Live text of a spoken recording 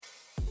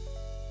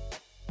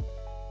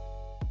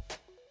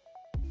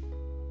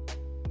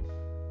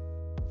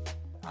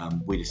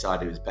we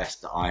decided it was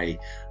best that I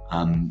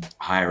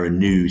hire a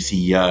new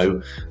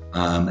CEO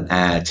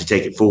to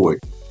take it forward.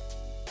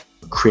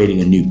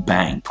 Creating a new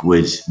bank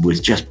was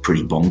just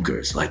pretty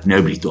bonkers. Like,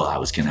 nobody thought that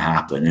was going to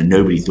happen, and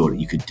nobody thought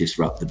you could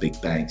disrupt the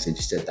big banks. They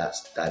just said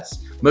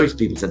that's most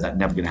people said that's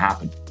never going to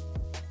happen.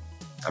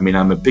 I mean,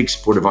 I'm a big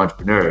supporter of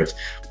entrepreneurs,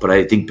 but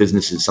I think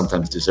businesses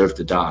sometimes deserve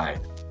to die.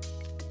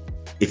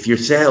 If your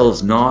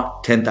sales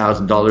not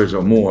 $10,000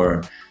 or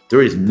more,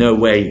 there is no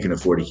way you can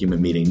afford a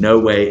human meeting. No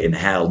way in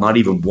hell, not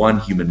even one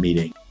human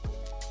meeting.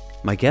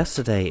 My guest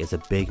today is a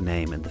big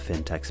name in the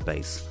fintech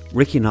space.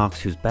 Ricky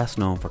Knox, who's best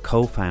known for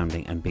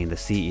co-founding and being the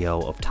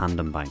CEO of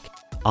Tandem Bank.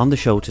 On the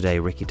show today,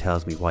 Ricky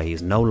tells me why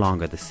he's no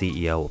longer the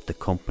CEO of the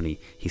company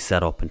he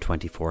set up in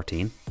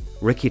 2014.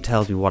 Ricky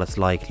tells me what it's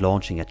like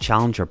launching a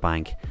challenger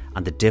bank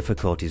and the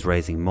difficulties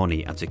raising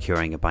money and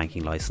securing a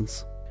banking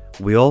license.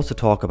 We also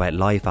talk about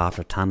life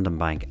after Tandem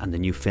Bank and the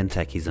new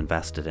fintech he's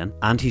invested in,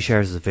 and he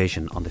shares his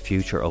vision on the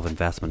future of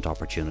investment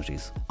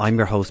opportunities. I'm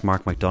your host,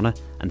 Mark McDonough,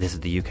 and this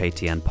is the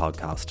UKTN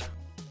podcast.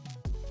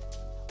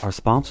 Our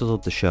sponsors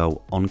of the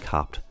show,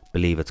 Uncapped,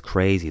 believe it's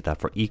crazy that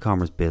for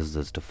e-commerce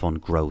businesses to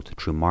fund growth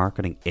through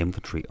marketing,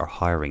 inventory or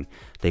hiring,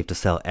 they have to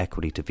sell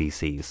equity to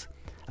VCs,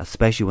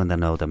 especially when they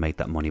know they'll make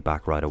that money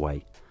back right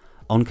away.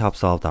 Uncapped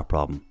solved that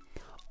problem.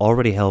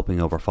 Already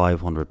helping over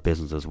 500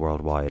 businesses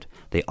worldwide,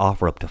 they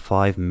offer up to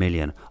 $5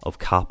 million of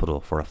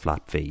capital for a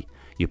flat fee.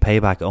 You pay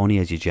back only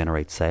as you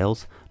generate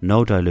sales,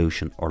 no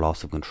dilution or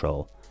loss of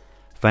control.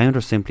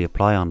 Founders simply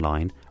apply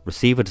online,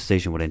 receive a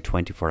decision within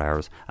 24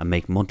 hours and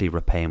make monthly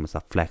repayments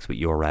that flex with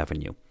your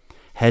revenue.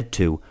 Head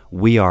to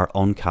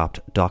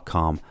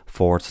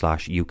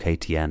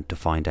weareuncapped.com/UKTN to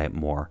find out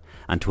more.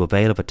 And to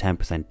avail of a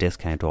 10%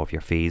 discount off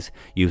your fees,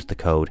 use the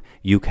code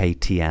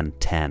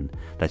UKTN10.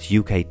 That's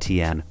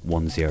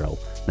UKTN10.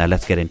 Now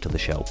let's get into the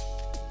show.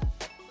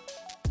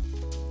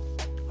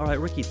 All right,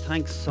 Ricky,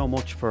 thanks so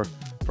much for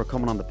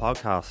coming on the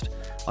podcast.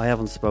 I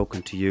haven't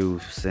spoken to you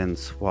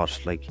since, when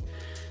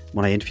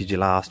I interviewed you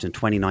last in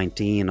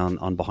 2019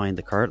 on Behind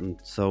the Curtain.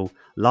 So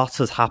lots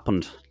has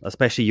happened,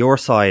 especially your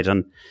side.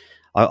 And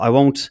I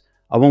won't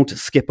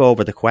skip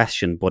over the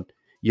question, but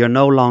you're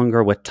no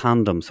longer with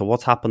Tandem. So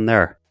what's happened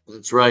there?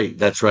 That's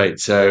right.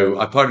 So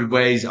I parted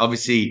ways,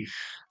 obviously,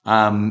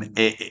 an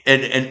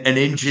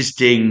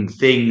interesting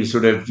thing,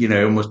 sort of,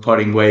 almost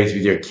parting ways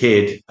with your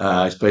kid.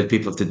 I suppose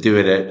people have to do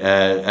it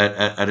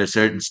at a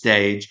certain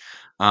stage.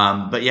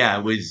 But yeah,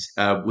 it was,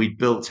 we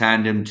built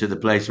Tandem to the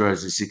place where it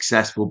was a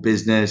successful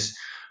business.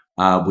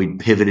 We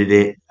pivoted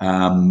it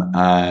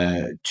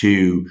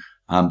to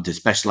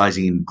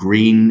specializing in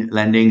green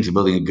lending, so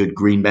building a good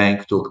green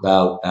bank. Talk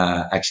about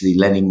actually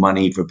lending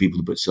money for people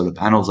to put solar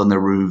panels on their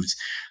roofs,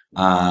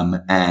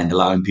 and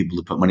allowing people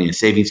to put money in a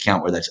savings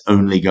account where that's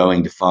only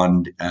going to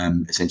fund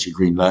essentially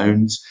green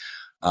loans,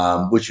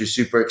 which was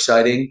super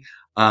exciting.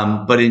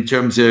 But in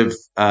terms of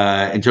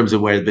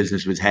where the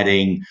business was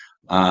heading,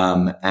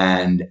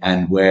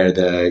 and where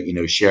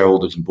the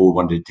shareholders and board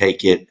wanted to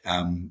take it,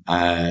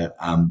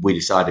 we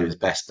decided it was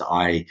best that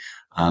I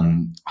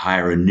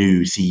hire a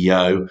new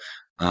CEO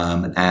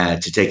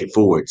to take it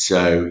forward.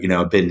 So,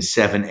 I've been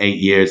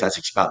 7-8 years.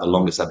 That's about the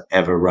longest I've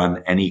ever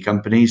run any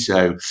company.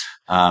 So,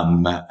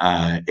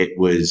 it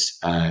was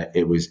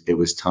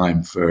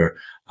time for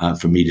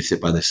me to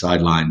sit by the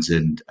sidelines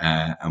and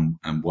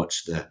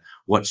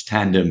watch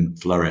Tandem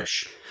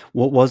flourish.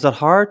 Was it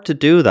hard to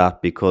do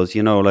that? Because,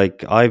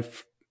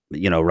 I've,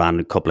 ran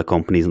a couple of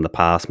companies in the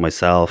past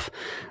myself,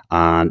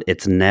 and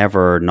it's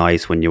never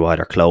nice when you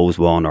either close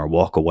one or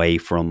walk away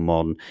from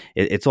one.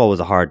 It's always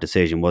a hard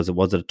decision. Was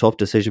it a tough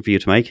decision for you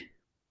to make?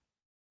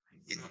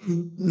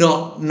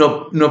 Not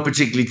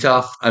particularly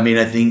tough. I mean,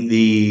 I think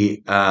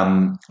the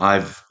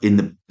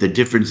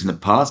difference in the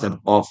past, I've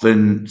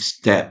often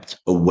stepped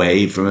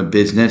away from a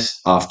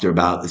business after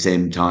about the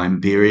same time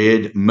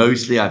period.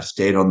 Mostly I've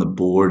stayed on the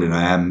board, and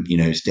I am,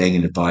 staying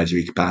in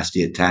advisory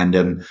capacity at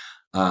Tandem.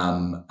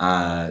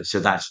 So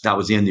that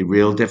was the only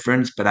real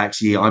difference. But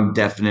actually, I'm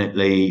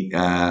definitely,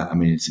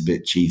 it's a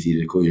bit cheesy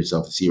to call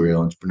yourself a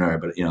serial entrepreneur,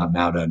 but I've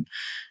now done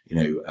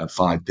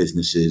 5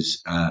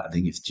 businesses. I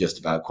think it's just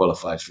about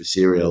qualifies for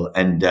serial,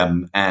 and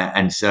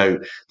so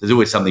there's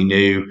always something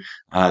new.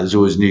 There's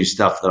always new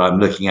stuff that I'm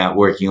looking at,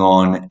 working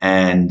on,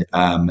 and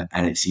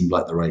it seemed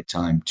like the right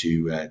time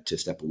to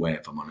step away,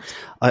 if I'm honest.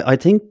 I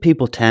think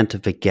people tend to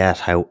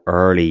forget how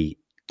early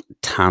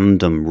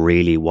Tandem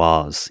really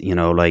was.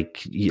 I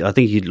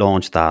think you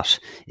launched that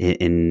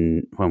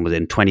in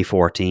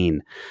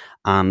 2014,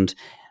 and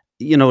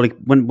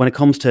when it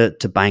comes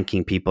to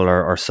banking, people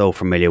are so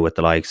familiar with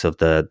the likes of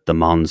the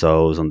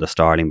Monzos and the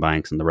Starling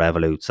Banks and the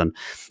Revoluts, and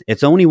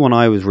it's only when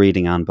I was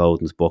reading Anne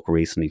Boden's book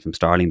recently from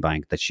Starling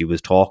Bank that she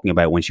was talking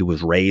about when she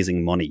was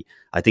raising money.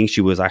 I think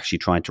she was actually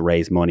trying to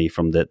raise money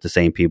from the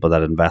same people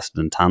that invested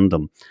in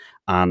Tandem,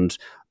 and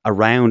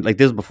around, this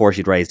is before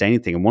she'd raised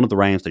anything, and one of the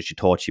rounds that she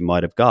thought she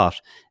might have got,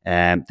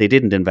 they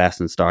didn't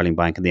invest in Starling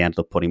Bank, and they ended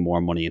up putting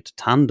more money into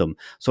Tandem.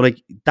 So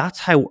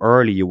that's how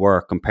early you were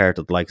compared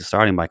to the likes of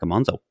Starling Bank and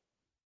Monzo.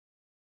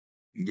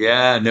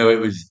 Yeah, no, it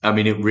was, I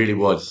mean, it really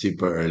was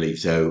super early.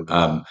 So,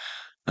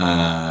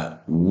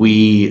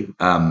 we,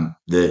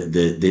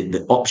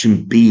 the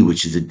option B,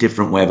 which is a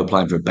different way of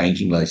applying for a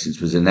banking license,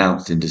 was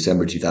announced in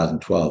December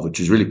 2012, which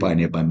was really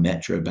pioneered by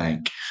Metro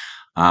Bank.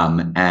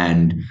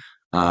 And,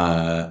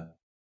 uh,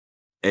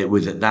 it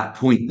was at that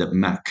point that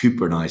Matt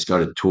Cooper and I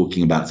started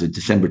talking about, so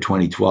December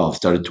 2012,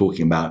 started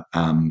talking about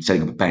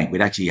setting up a bank.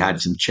 We'd actually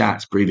had some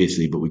chats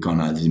previously, but we'd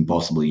gone, "Oh, this is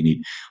impossible. You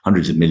need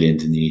hundreds of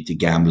millions and you need to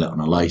gamble it on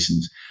a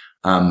license."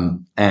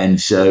 And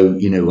so,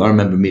 I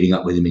remember meeting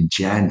up with him in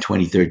Jan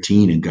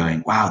 2013 and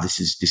going, "Wow, this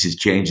is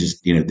changes.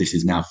 This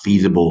is now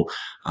feasible.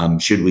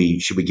 Should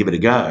we give it a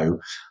go?"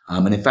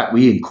 And in fact,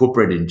 we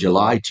incorporated in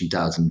July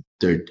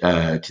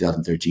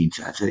 2013.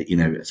 So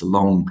it's a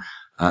long,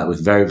 it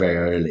was very, very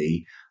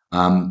early.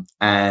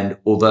 And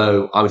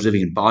although I was living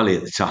in Bali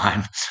at the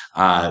time,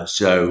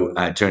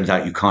 it turns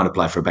out you can't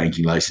apply for a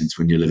banking license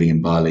when you're living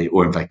in Bali,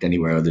 or in fact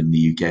anywhere other than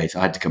the UK. So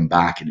I had to come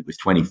back, and it was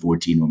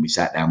 2014 when we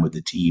sat down with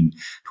the team,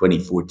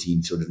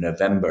 2014 sort of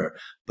November.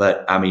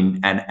 But I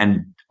mean,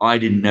 and I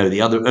didn't know,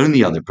 the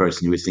only other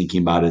person who was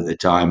thinking about it at the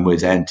time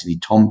was Anthony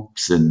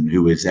Thompson,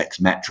 who was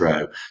ex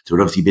Metro. So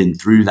had obviously been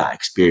through that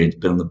experience,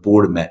 been on the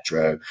board of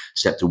Metro,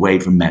 stepped away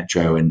from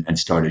Metro, and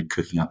started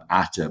cooking up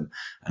Atom.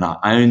 And I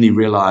only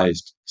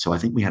realized, so I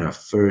think we had our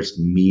first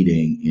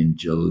meeting in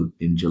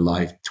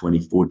July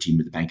 2014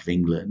 with the Bank of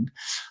England.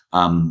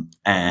 And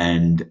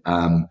then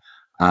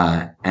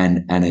I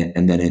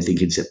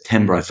think in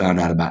September I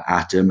found out about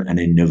Atom, and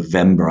in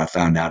November I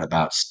found out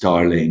about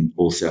Starling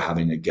also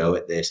having a go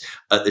at this.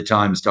 At the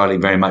time,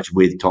 Starling very much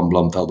with Tom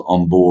Blomfeld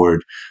on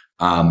board,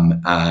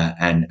 and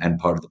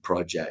part of the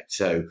project.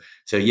 So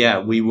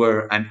yeah, we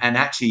were, and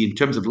actually in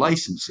terms of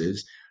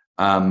licenses,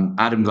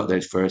 Adam got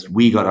theirs first.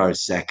 We got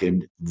ours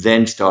second,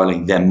 then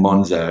Starling, then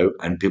Monzo.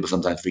 And people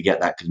sometimes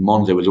forget that because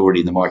Monzo was already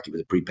in the market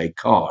with a prepaid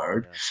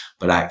card, Yeah.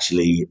 but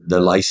actually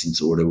the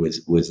license order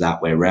was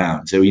that way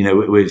around. So, we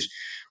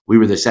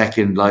were the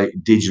second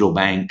digital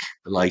bank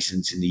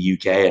license in the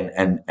UK,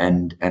 and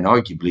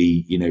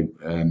arguably,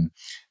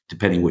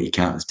 depending what you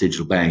count as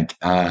digital bank,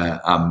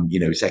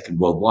 second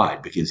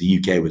worldwide, because the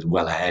UK was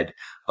well ahead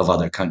of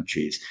other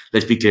countries.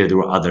 Let's be clear, there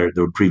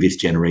were previous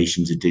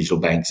generations of digital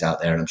banks out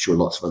there, and I'm sure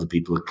lots of other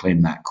people have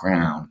claimed that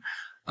crown.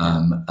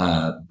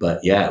 But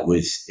yeah,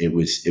 it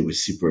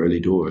was super early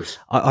doors.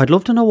 I'd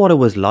love to know what it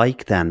was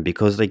like then,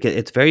 because like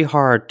it's very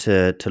hard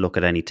to look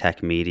at any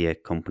tech media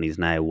companies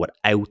now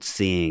without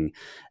seeing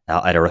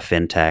either a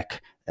fintech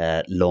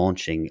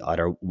launching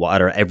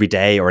either every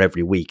day or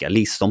every week. At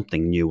least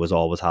something new was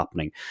always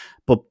happening.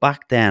 But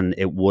back then,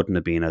 it wouldn't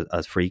have been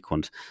as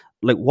frequent.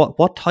 Like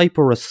what type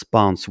of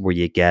response were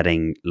you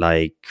getting,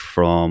 like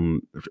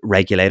from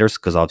regulators?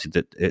 Because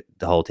obviously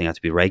the whole thing had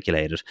to be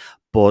regulated.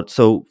 But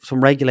so some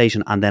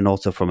regulation, and then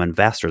also from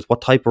investors.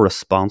 What type of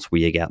response were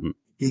you getting?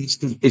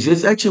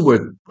 It's actually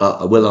worth,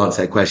 I will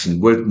answer that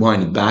question, worth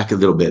winding back a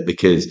little bit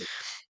because,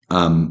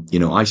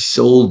 I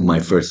sold my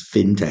first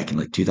fintech in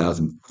like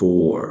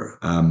 2004,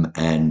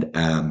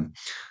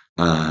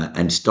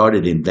 and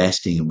started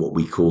investing in what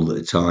we called at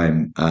the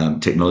time,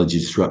 technology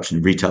disruption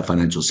and retail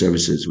financial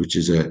services, which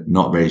is a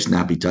not very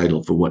snappy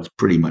title for what's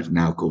pretty much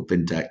now called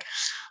fintech.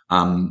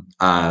 And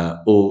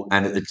at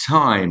the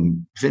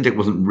time, fintech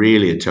wasn't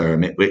really a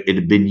term. It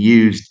had been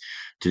used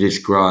to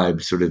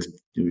describe sort of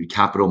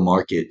capital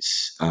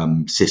markets,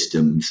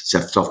 systems,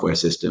 software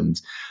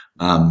systems,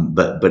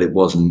 but it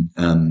wasn't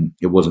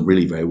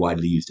really very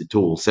widely used at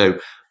all. So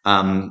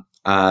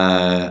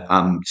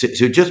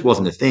it just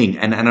wasn't a thing.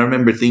 And I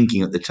remember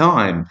thinking at the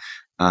time,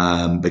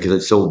 because I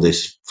sold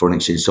this foreign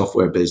exchange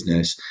software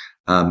business,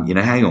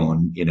 hang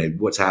on,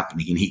 what's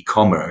happening in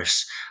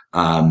e-commerce,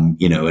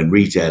 and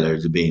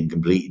retailers are being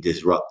completely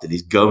disrupted,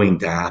 is going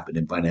to happen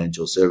in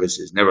financial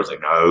services. And everyone's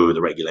like, no, the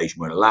regulation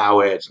won't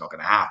allow it. It's not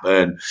going to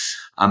happen.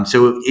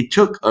 So it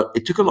took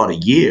a lot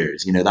of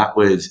years. That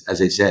was,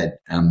 as I said,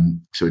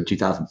 sort of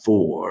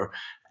 2004.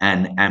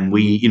 And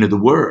there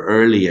were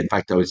early. In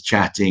fact, I was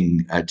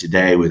chatting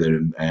today with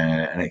an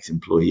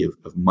ex-employee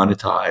of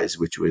Monetize,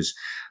 which was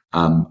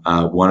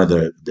one of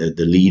the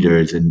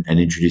leaders, and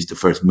introduced the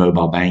first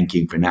mobile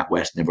banking for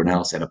NatWest, and everyone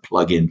else had a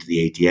plug into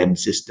the ATM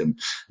system.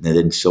 And they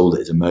then sold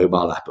it as a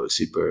mobile app. It was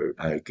super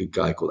good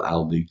guy called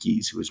Al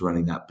Lukes who was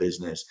running that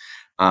business.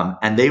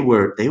 And they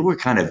were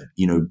kind of,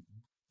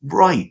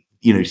 right,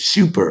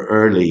 super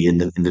early in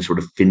the sort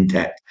of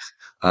fintech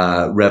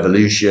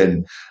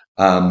revolution.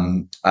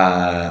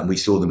 We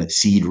saw them at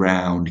seed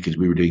round because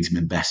we were doing some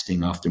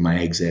investing after my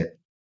exit.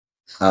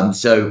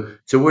 So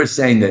we're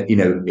saying that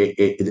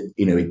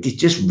it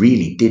just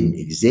really didn't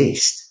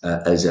exist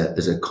as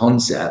a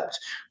concept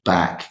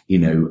back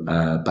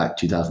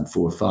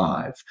 2004 or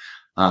 5.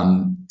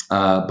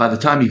 By the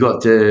time you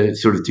got to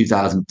sort of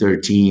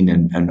 2013,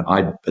 and I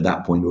at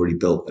that point already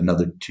built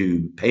another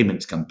two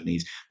payments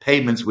companies.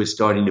 Payments was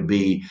starting to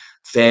be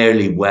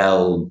fairly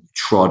well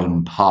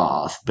trodden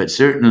path, but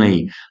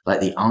certainly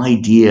like the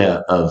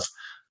idea of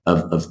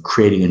of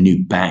creating a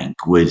new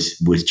bank was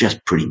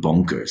just pretty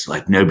bonkers.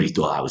 Like nobody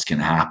thought that was going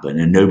to happen,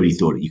 and nobody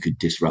thought that you could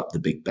disrupt the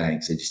big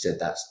banks. They just said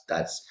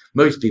that's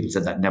most people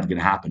said that never going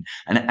to happen.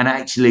 And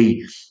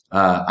actually,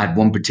 I had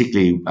one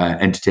particularly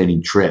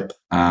entertaining trip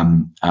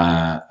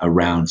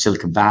around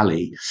Silicon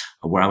Valley,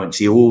 where I went to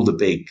see all the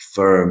big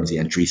firms, the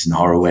Andreessen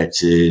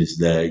Horowitzes,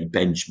 the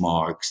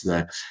Benchmarks,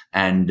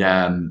 and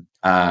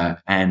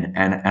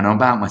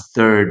about my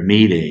third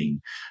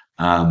meeting,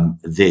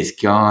 this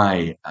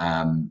guy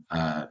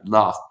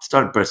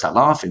burst out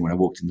laughing when I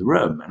walked in the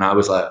room, and I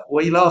was like,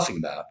 "What are you laughing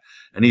about?"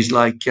 And he's And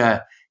like,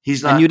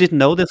 you didn't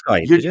know this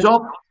guy, "Your did you?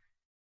 job."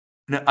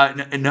 No,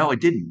 I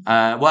didn't.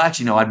 Well,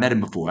 actually, no, I'd met him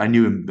before. I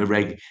knew him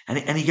regularly.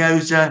 And he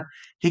goes,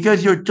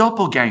 your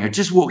doppelganger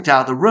just walked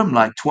out of the room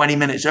like 20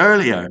 minutes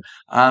earlier.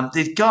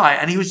 This guy,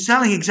 and he was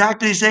selling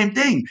exactly the same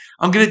thing.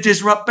 I'm going to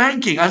disrupt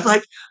banking. I was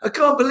like, I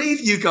can't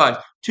believe you guys,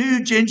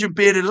 two ginger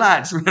bearded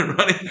lads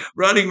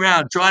running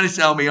around trying to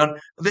sell me on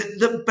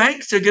the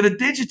banks are going to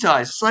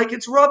digitize. It's like,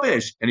 it's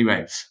rubbish.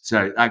 Anyway,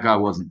 so that guy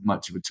wasn't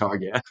much of a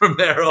target from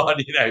there on.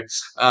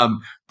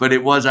 But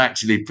it was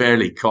actually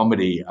fairly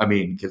comedy. I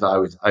mean,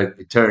 because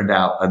it turned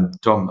out, and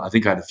Tom, I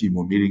think I had a few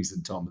more meetings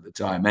than Tom at the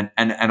time, and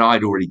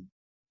I'd already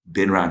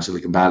been around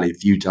Silicon Valley a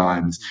few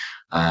times.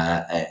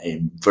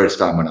 First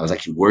time when I was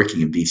actually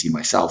working in VC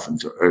myself in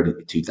sort of early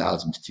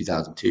 2000 to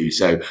 2002.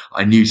 So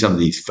I knew some of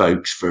these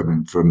folks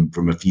from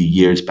a few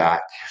years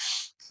back.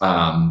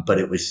 But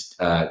it was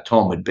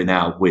Tom had been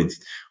out with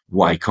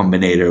Y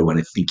Combinator when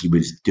I think he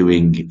was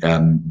doing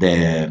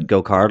their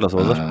Go Cardless,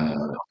 was it?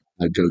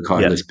 uh, go Yeah.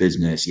 cardless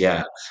business,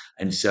 yeah.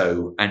 And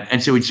so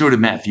we sort of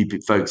met a few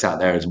folks out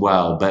there as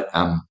well,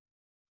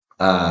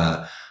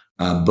 uh,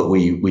 but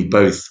we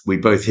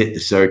both hit the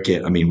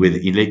circuit. I mean,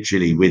 with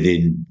literally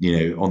within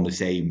on the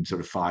same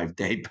sort of 5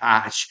 day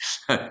patch,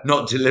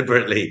 not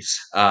deliberately.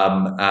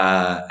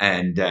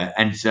 And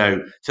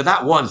so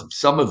that was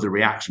some of the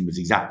reaction was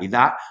exactly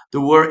that.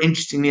 There were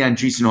interestingly,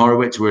 Andreessen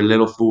Horowitz were a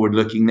little forward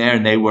looking there,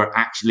 and they were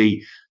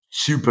actually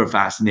super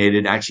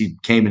fascinated. Actually,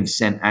 came and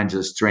sent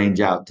Angela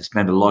Strange out to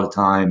spend a lot of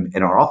time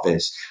in our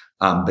office.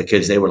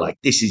 Because they were like,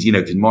 this is,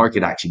 because Mark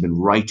had actually been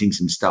writing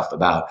some stuff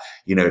about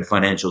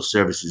financial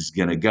services is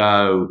going to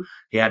go.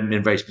 He hadn't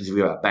been very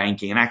specific about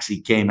banking, and actually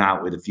came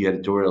out with a few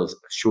editorials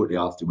shortly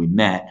after we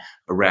met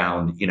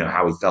around,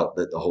 how he felt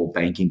that the whole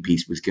banking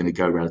piece was going to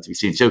go relatively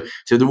soon. So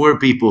there were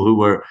people who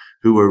were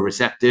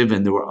receptive,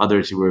 and there were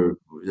others who were,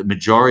 the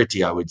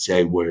majority, I would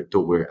say,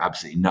 thought were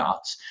absolutely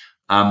nuts.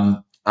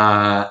 And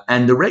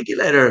the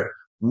regulator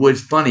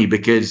was funny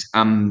because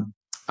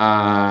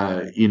the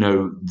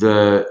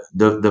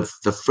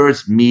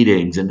first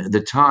meetings, and at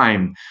the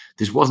time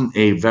this wasn't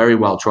a very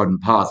well trodden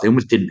path. They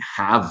almost didn't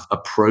have a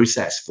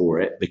process for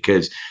it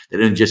because they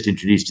didn't just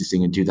introduce this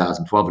thing in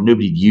 2012, and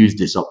nobody used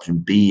this option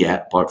B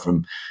yet, apart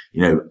from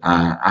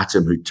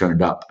Atom, who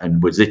turned up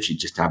and was literally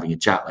just having a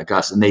chat like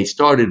us. And they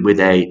started with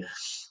a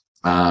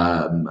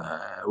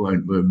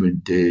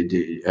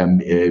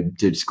to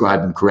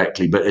describe him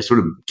correctly, but a sort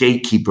of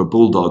gatekeeper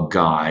bulldog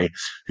guy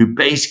who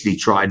basically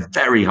tried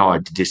very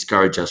hard to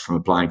discourage us from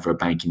applying for a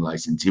banking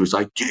license. He was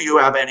like, "Do you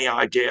have any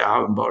idea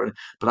how important?"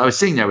 But I was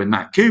sitting there with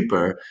Matt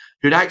Cooper,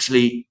 who'd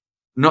actually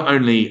not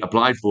only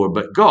applied for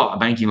but got a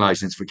banking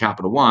license for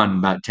Capital One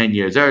about 10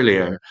 years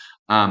earlier.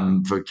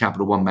 For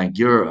Capital One Bank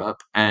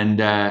Europe,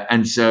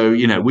 and so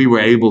we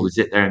were able to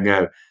sit there and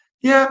go,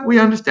 yeah, we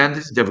understand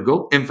this is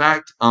difficult. In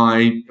fact,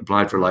 I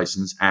applied for a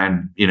license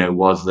and,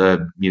 was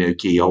the,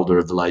 key holder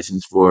of the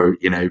license for,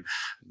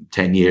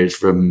 10 years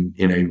from,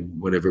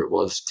 whatever it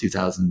was,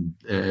 2000,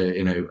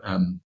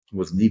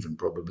 wasn't even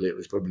probably, it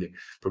was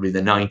probably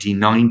the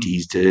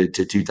 1990s to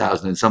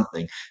 2000 and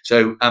something.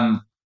 So,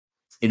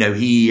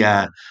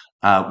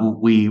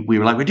 we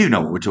were like, we do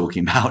know what we're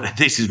talking about.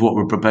 This is what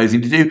we're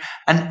proposing to do.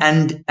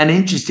 And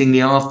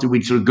interestingly, after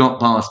we sort of got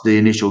past the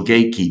initial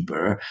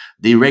gatekeeper,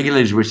 the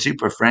regulators were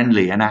super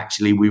friendly. And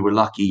actually, we were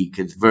lucky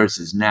because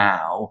versus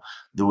now,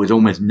 there was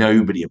almost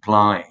nobody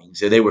applying.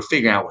 So they were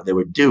figuring out what they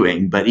were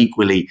doing, but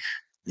equally,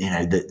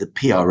 the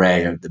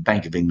PRA or the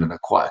Bank of England are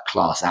quite a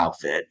class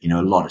outfit. A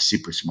lot of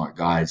super smart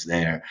guys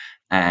there,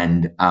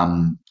 and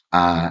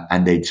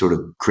they'd sort of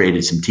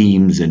created some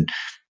teams and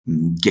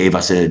gave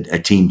us a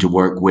team to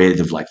work with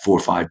of like 4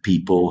 or 5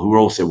 people who were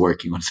also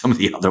working on some of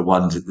the other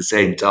ones at the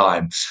same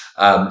time.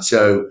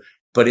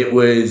 But it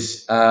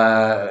was,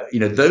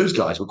 those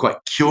guys were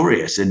quite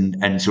curious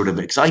and sort of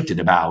excited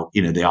about,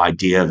 the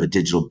idea of a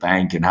digital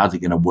bank and how's it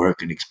going to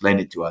work, and explain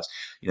it to us.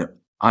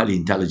 Highly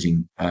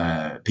intelligent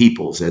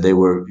people, so they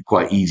were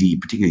quite easy,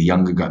 particularly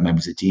younger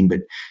members of the team, but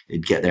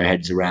they'd get their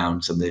heads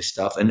around some of this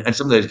stuff. And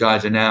some of those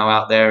guys are now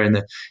out there in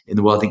the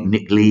world. I think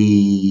Nick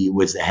Lee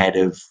was the head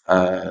of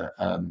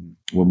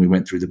when we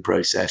went through the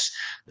process,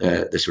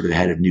 the sort of the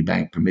head of new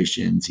bank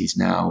permissions. He's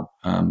now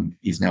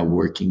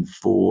working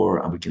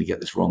for, I'm going to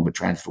get this wrong, but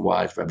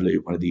TransferWise,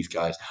 Revolut, one of these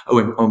guys.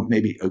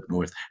 Maybe Oak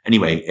North.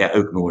 Anyway,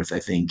 Oak North, I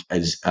think,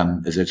 as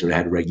a sort of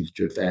head of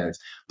regulatory affairs.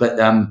 But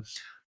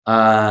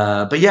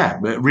yeah,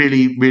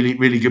 really, really,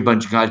 really good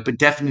bunch of guys. But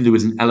definitely there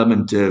was an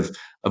element of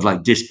of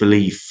like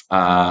disbelief,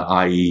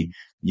 i.e.,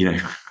 you know,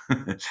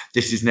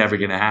 this is never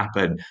going to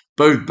happen.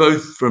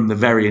 Both from the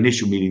very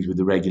initial meetings with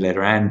the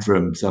regulator and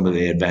from some of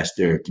the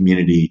investor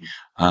community.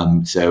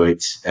 So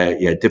it's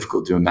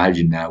difficult to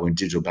imagine now when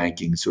digital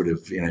banking is sort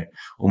of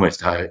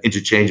almost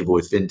interchangeable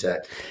with fintech.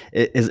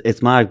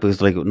 It's mad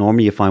because like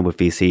normally you find with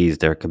VCs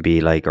there can be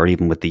like, or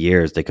even with the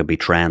years, there could be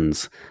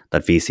trends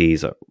that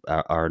VCs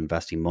are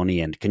investing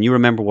money in. Can you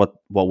remember what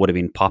would have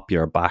been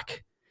popular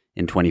back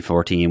in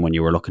 2014 when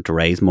you were looking to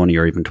raise money,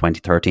 or even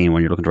 2013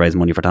 when you're looking to raise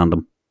money for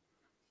Tandem?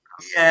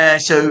 Yeah,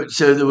 so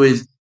there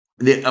was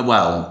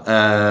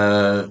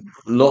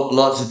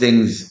lots of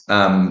things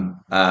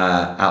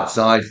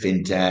outside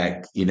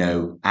fintech,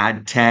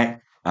 ad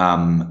tech.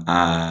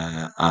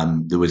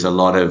 There was a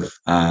lot of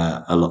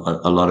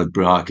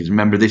because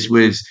remember this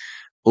was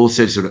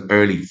also sort of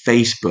early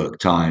Facebook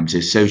times, so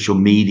social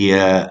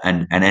media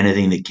and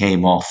anything that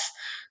came off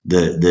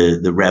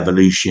the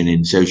revolution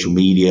in social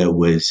media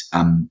was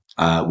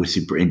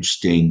super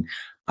interesting.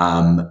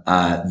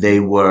 They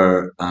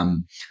were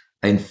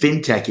in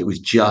fintech, it was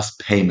just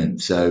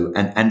payments. So,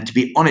 and to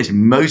be honest,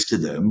 most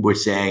of them were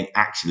saying,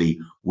 actually,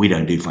 we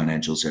don't do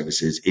financial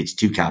services. It's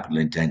too capital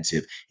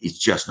intensive. It's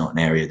just not an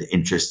area that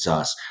interests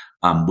us.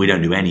 We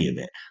don't do any of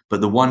it. But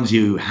the ones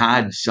who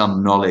had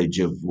some knowledge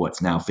of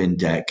what's now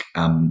fintech,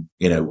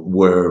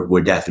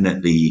 were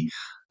definitely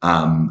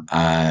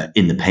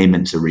in the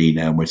payments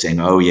arena, and we're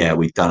saying, oh yeah,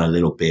 we've done a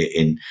little bit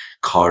in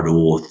card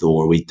auth,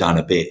 or we've done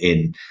a bit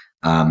in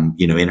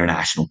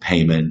international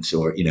payments,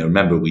 or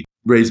remember we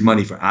raised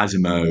money for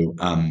Azimo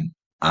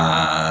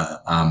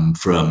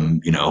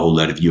from a whole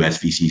lot of US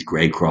VCs.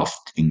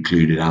 Greycroft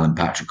included. Alan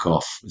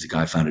Patrikoff was a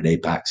guy who founded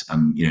Apex.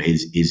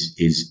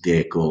 His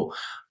vehicle,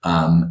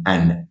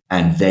 and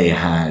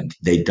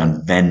they'd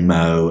done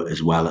Venmo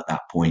as well at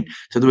that point.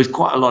 So there was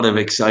quite a lot of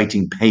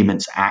exciting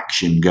payments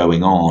action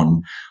going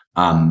on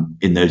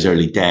in those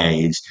early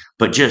days,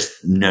 but just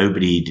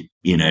nobody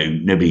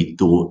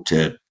thought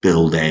to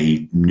build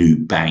a new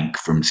bank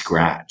from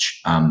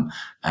scratch.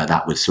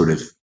 That was sort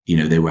of,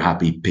 they were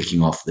happy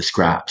picking off the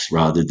scraps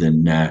rather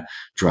than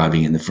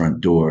driving in the front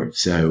door.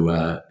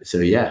 So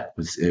yeah,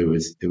 it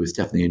was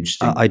definitely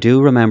interesting. I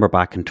do remember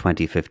back in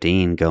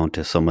 2015 going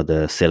to some of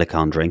the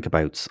Silicon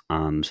drinkabouts,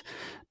 and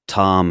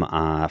Tom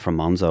from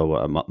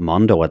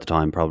Mondo at the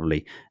time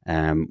probably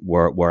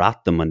were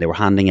at them, and they were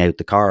handing out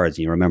the cards.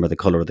 You remember the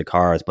color of the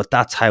cards, but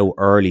that's how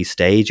early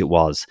stage it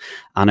was,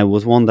 and it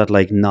was one that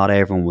like not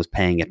everyone was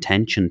paying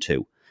attention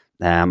to.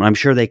 And I'm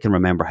sure they can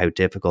remember how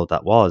difficult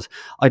that was.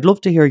 I'd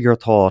love to hear your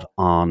thought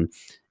on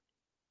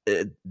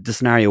the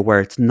scenario where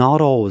it's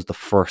not always the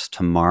first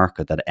to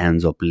market that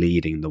ends up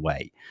leading the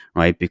way,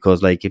 right?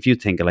 Because like if you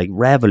think like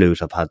Revolut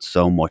have had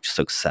so much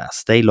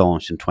success, they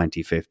launched in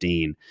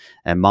 2015,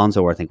 and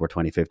Monzo I think were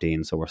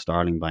 2015, so we're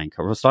Starling Bank,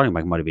 or Starling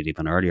Bank might have been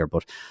even earlier.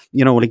 But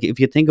like if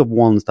you think of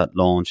ones that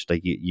launched,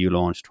 like you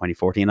launched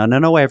 2014, and I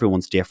know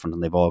everyone's different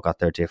and they've all got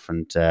their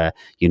different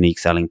unique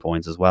selling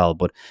points as well,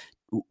 but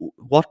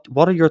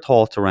what are your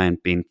thoughts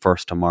around being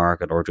first to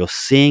market, or just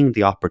seeing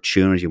the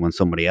opportunity when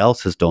somebody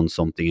else has done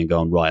something and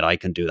going, right, I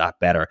can do that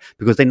better?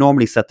 Because they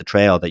normally set the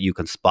trail that you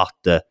can spot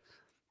the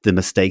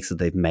mistakes that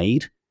they've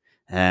made.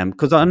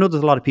 Because I know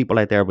there's a lot of people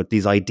out there with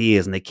these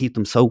ideas, and they keep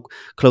them so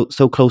close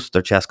to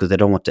their chest because they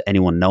don't want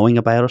anyone knowing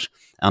about it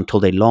until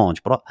they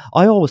launch. But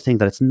I always think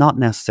that it's not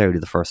necessarily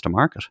the first to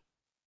market.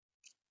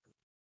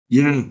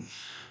 Yeah.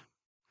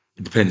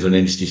 It depends on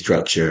industry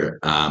structure.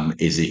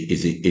 Is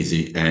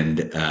it, and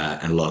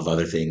a lot of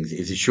other things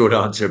is a short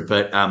answer.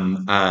 But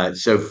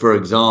so for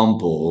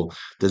example,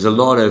 there's a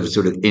lot of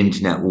sort of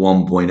internet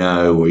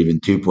 1.0 or even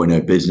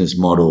 2.0 business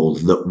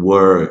models that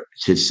were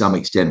to some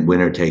extent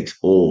winner takes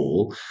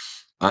all.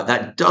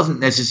 That doesn't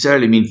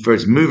necessarily mean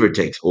first mover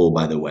takes all,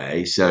 by the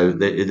way. So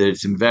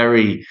there's some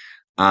very,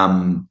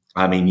 I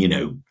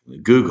mean,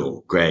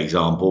 Google, great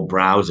example,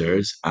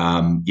 browsers.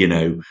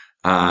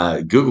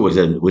 Google was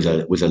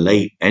a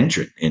late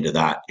entrant into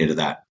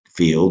that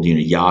field.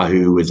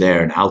 Yahoo was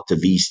there, and Alta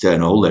Vista,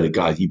 and a whole lot of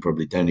guys you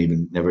probably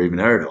never even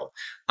heard of.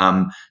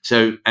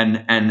 So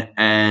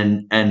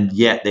and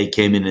yet they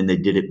came in and they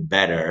did it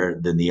better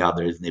than the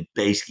others, and they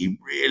basically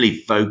really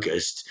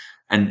focused.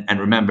 And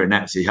remember, and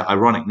that's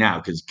ironic now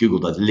because Google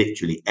does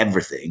literally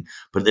everything.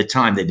 But at the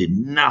time, they did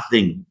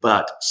nothing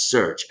but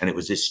search. And it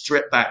was this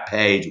stripped back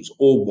page. It was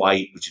all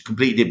white, which is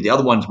completely different. The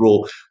other ones were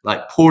all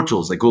like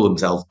portals. They call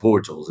themselves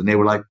portals. And they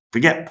were like,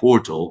 forget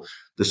portal.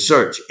 The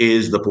search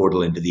is the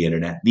portal into the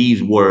internet.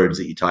 These words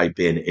that you type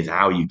in is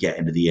how you get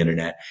into the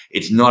internet.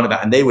 It's not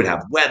about, and they would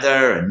have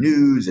weather and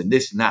news and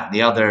this and that and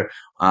the other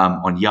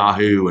on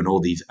Yahoo and all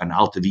these, and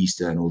Alta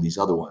Vista and all these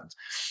other ones.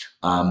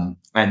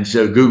 And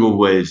so Google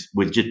was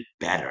just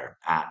better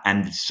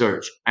and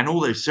search and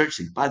all those search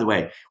things. By the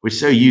way, we're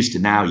so used to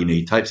now,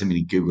 you type something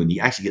in Google and you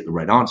actually get the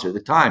right answer. At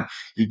the time,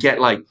 you get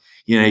like,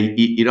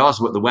 you'd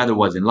ask what the weather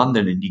was in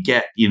London and you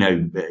get,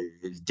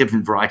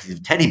 different varieties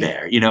of teddy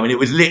bear, and it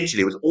was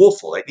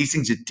awful. Like these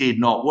things just did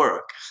not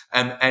work.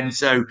 And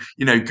so,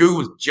 Google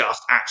was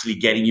just actually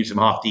getting you some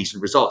half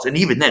decent results. And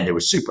even then they were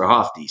super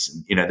half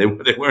decent,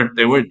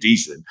 they weren't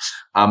decent.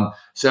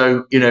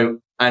 So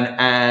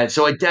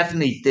I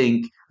definitely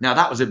think now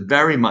that was a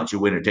very much a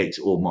winner takes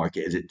all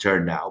market as it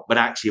turned out, but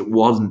actually it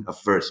wasn't a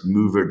first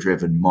mover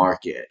driven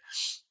market.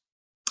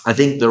 I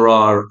think there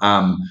are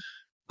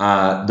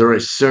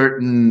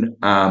certain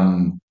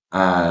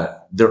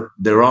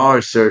there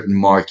are certain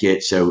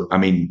markets. So I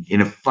mean,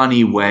 in a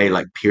funny way,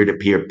 like peer to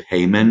peer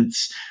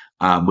payments,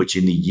 which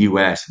in the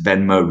US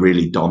Venmo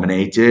really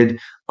dominated,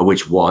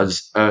 which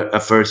was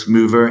a first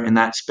mover in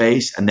that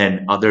space, and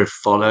then others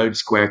followed,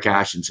 Square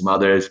Cash and some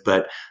others,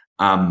 but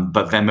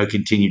Venmo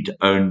continued to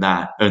own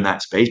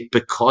that space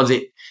because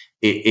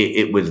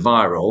it was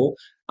viral.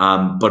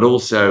 But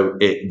also,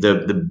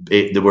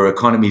 there were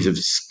economies of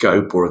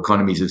scope or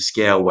economies of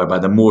scale, whereby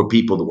the more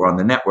people that were on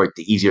the network,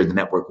 the easier the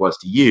network was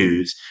to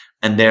use,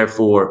 and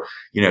therefore,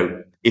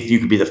 if you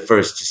could be the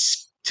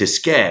first to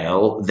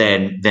scale,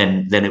 then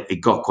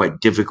it got quite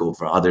difficult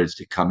for others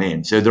to come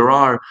in. So there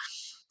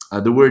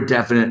were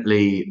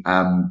definitely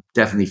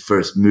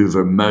first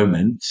mover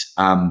moments.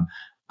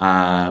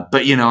 But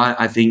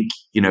I think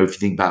if you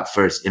think about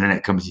first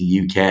internet comes to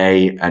the UK,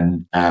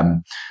 and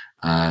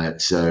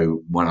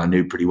so one I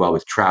knew pretty well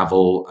with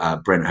travel,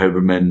 Brent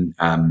Hoberman,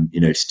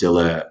 still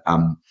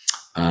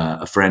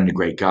a friend, a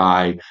great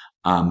guy,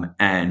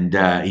 and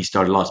he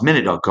started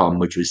lastminute.com,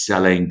 which was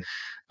selling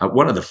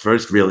one of the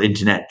first real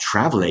internet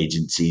travel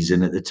agencies.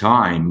 And at the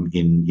time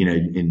in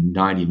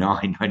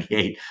 99,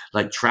 98,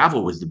 like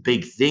travel was the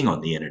big thing on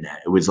the internet.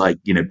 It was like,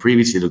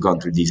 previously they've gone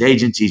through these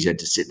agencies, you had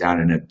to sit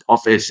down in an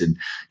office and,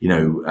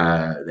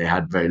 they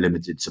had very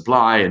limited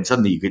supply, and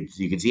suddenly you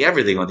could see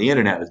everything on the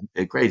internet. It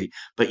was crazy.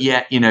 But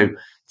yet,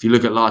 if you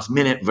look at Last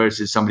Minute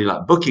versus somebody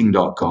like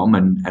Booking.com,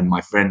 and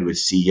my friend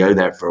was CEO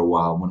there for a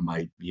while, one of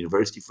my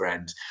university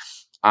friends,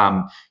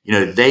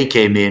 they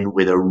came in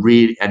with a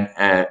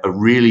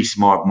really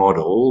smart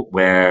model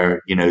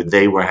where,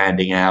 they were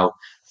handing out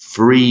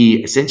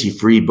essentially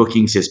free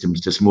booking systems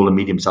to small and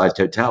medium sized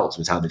hotels,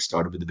 was how they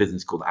started with a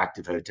business called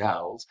Active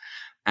Hotels.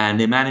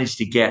 And they managed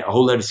to get a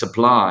whole load of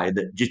supply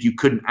that just you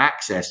couldn't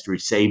access through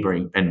Sabre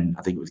and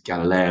I think it was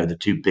Galileo, the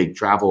two big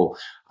travel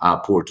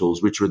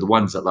portals, which were the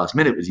ones that Last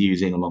Minute was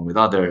using along with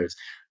others.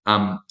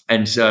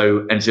 And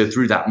so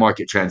through that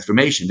market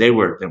transformation, they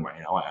were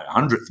a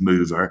hundredth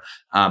mover.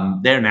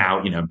 They're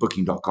now,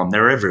 booking.com,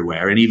 they're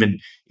everywhere. And even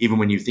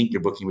when you think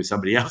you're booking with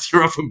somebody else,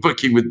 you're often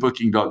booking with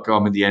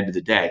booking.com at the end of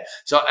the day.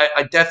 So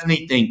I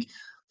definitely think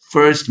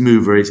first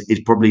mover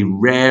is probably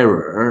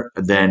rarer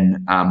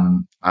than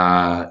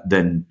but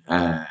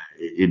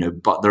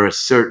there are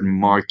certain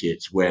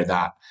markets where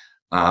that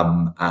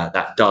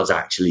does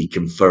actually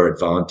confer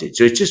advantage.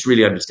 So it's just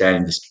really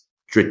understanding the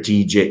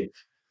strategic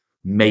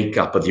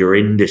makeup of your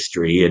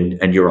industry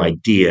and your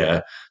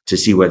idea to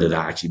see whether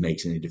that actually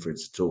makes any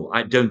difference at all.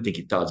 I don't think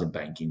it does in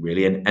banking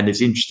really. And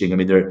it's interesting. I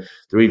mean, there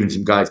are even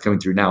some guys coming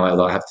through now,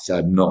 although I have to say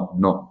I'm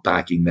not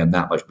backing them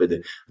that much, but I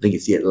think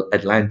it's the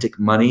Atlantic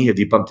Money. Have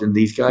you bumped into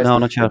these guys? No,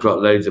 not They've yet.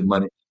 got loads of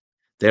money.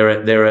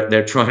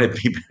 They're trying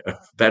to be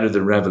better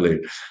than Revolut.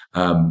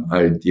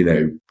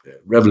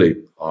 Revolut.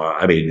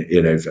 I mean,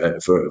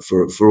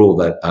 for all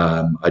that,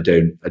 I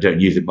don't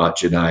use it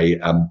much, and I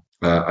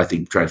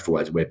think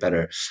TransferWise are way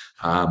better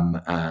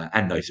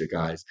and nicer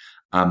guys.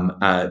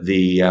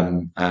 The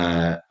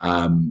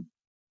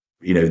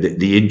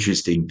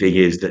interesting thing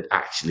is that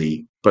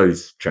actually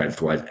both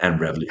TransferWise and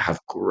Revolut have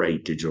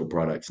great digital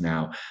products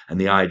now,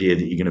 and the idea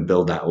that you're going to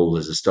build that all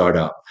as a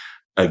startup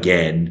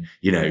again,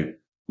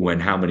 when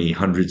how many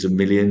hundreds of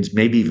millions,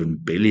 maybe even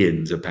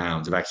billions of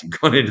pounds have actually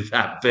gone into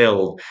that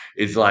build,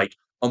 is like,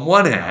 on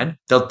one hand,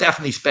 they'll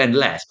definitely spend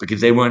less because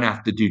they won't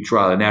have to do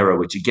trial and error,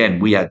 which again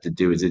we had to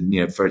do as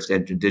a first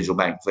entrant digital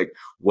bank. It's like,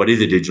 what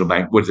is a digital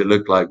bank? What does it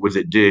look like? What does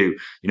it do?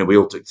 We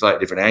all took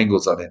slightly different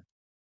angles on it.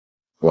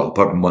 Well,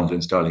 apart from ones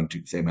when Starling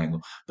took the same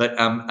angle, but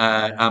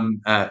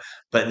I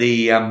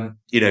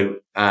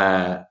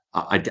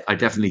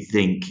definitely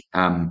think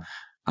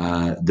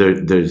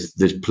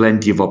there's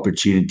plenty of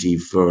opportunity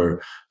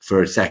for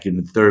second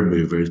and third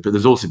movers, but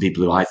there's also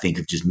people who I think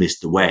have just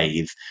missed the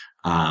wave,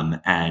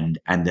 and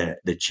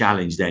the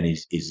challenge then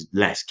is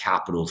less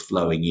capital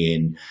flowing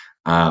in.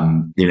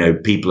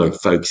 People are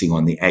focusing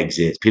on the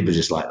exits. People are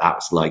just like,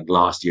 that's like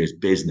last year's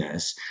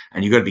business,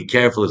 and you've got to be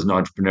careful as an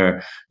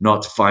entrepreneur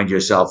not to find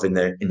yourself in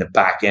the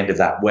back end of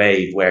that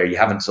wave where you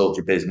haven't sold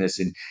your business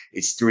and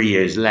it's 3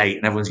 years late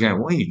and everyone's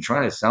going, what are you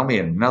trying to sell me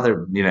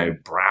another,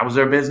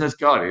 browser business?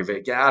 God,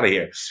 get out of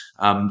here.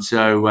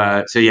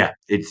 So yeah,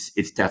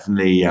 it's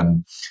definitely,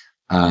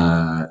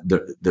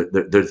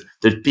 there's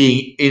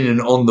being in and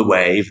on the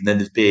wave, and then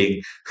there's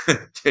being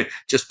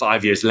just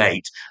 5 years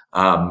late,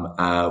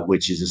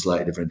 which is a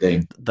slightly different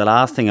thing. The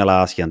last thing I'll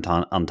ask you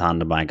on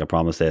Tandem Bank, I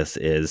promise this,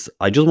 is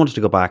I just wanted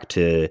to go back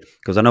to,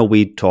 because I know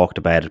we talked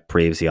about it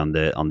previously on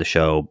the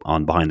show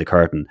on Behind the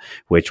Curtain,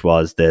 which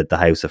was the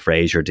House of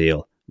Fraser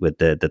deal with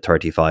the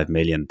 35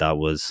 million that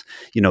was,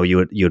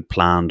 you'd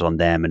planned on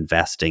them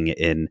investing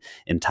in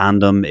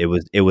Tandem. It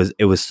was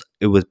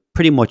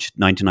pretty much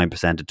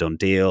 99% a done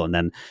deal, and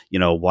then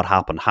what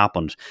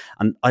happened.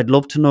 And I'd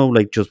love to know,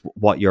 like, just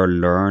what your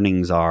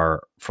learnings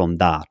are from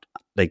that,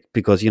 like,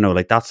 because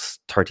like that's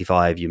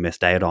 35 you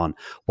missed out on,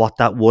 what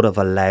that would have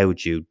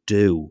allowed you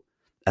do,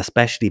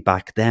 especially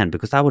back then,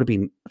 because that would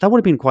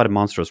have been quite a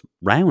monstrous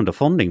round of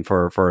funding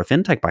for a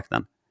fintech back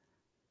then.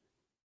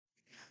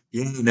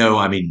 Yeah, no,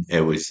 I mean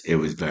it was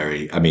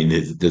very. I mean,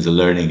 there's a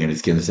learning, and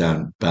it's going to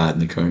sound bad in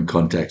the current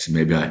context, and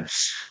maybe I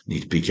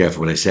need to be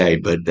careful what I say.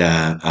 But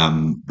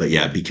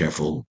yeah, be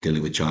careful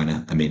dealing with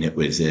China. I mean, it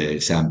was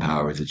Sam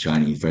Power is a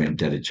Chinese, very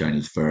indebted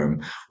Chinese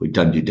firm. We'd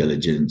done due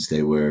diligence.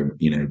 They were,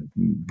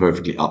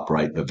 perfectly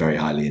upright but very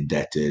highly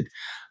indebted.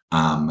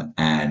 And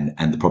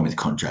the problem is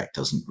the contract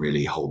doesn't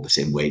really hold the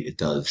same weight it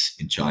does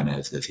in China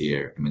as it does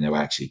here. I mean,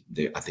 I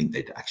think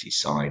they'd actually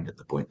signed at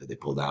the point that they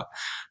pulled out,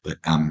 but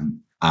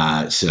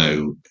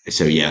so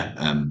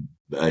yeah,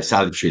 a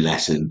salutary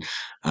lesson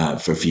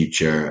for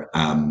future.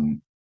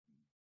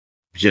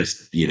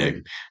 Just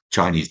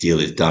Chinese deal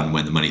is done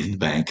when the money's in the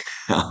bank.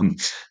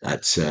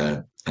 That's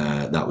that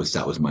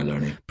was my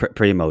learning.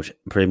 Pretty much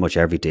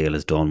every deal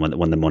is done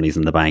when the money's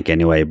in the bank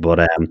anyway.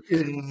 But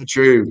Yeah,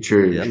 true,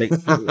 true. yeah, like,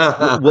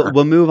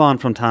 we'll move on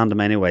from Tandem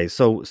anyway.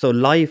 So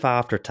life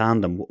after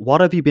Tandem,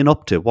 what have you been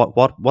up to?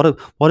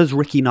 What is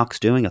Ricky Knox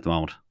doing at the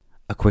moment?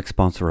 A quick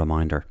sponsor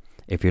reminder: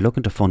 if you're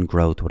looking to fund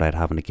growth without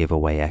having to give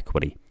away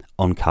equity,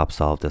 Uncap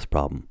solved this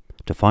problem.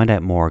 To find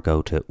out more,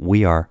 go to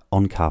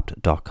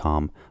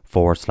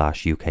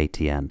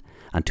weareuncapped.com/UKTN,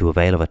 and to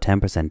avail of a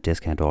 10%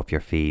 discount off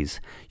your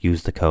fees,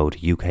 use the code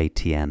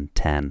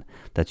UKTN10.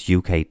 That's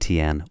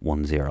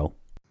UKTN10.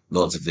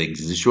 Lots of things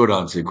is a short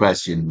answer to the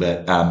question,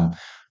 but no,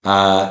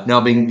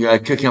 I've been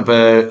cooking up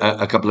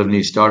a couple of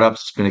new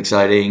startups. It's been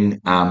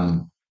exciting. Uh,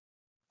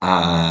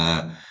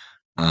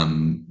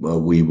 well,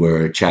 we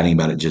were chatting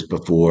about it just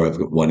before. I've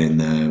got one in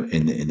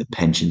the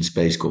pension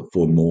space called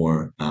Four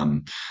More,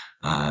 that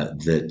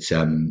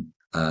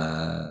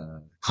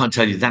can't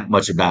tell you that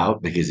much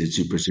about because it's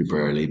super super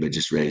early, but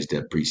just raised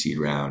a pre-seed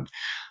round.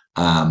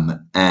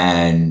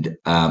 And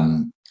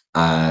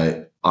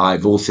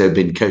I've also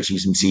been coaching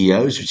some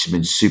CEOs, which has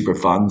been super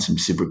fun. Some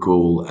super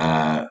cool,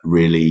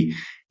 really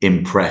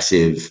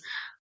impressive,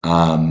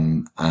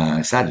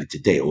 sadly to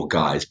date, all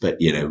guys, but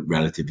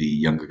relatively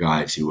younger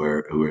guys who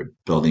are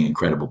building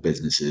incredible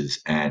businesses,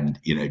 and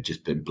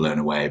just been blown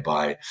away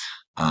by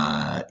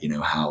how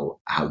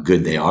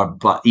good they are,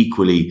 but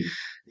equally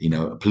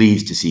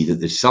pleased to see that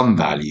there's some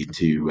value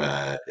to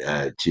a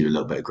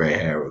little bit of gray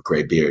hair or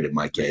gray beard in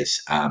my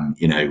case,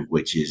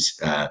 which is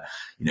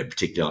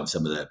particularly on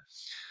some of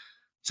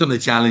the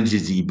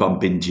challenges that you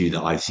bump into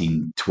that I've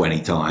seen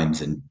 20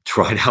 times and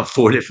tried out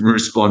four different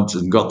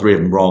responses and got three of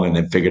them wrong and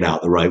then figured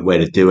out the right way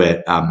to do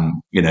it.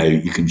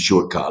 You can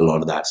shortcut a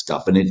lot of that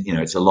stuff. And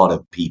it's a lot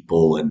of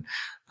people and,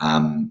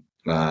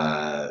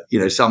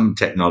 some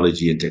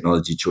technology and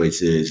technology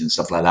choices and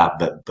stuff like that.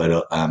 But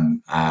a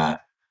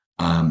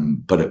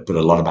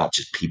lot about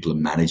just people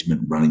and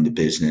management running the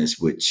business,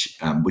 which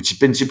has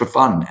been super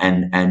fun.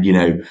 And I'm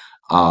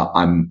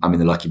in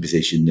the lucky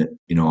position that,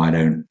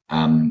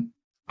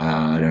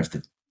 I don't have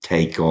to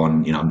take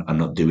on, I'm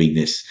not doing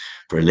this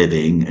for a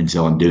living, and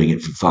so I'm doing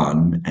it for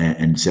fun,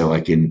 and so I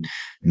can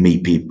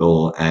meet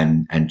people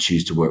and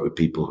choose to work with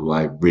people who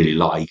I really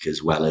like,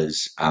 as well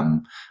as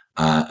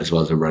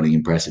running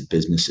impressive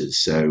businesses.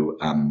 So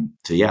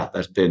yeah,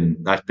 that's been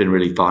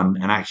really fun,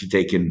 and actually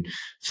taken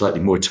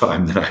slightly more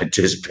time than I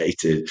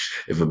anticipated,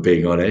 if I'm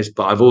being honest.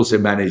 But I've also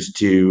managed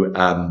to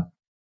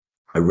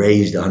I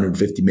raised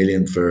 150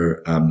 million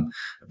for a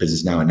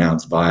business now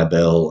announced,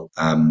 Viabill,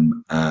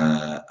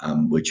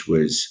 which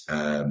was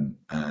a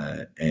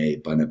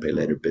buy now pay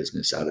later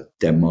business out of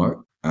Denmark,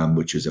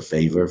 which was a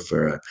favor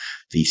for a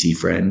VC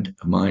friend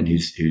of mine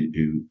who's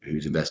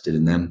invested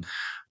in them.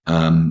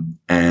 And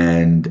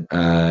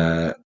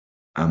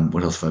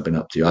what else have I been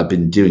up to? I've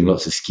been doing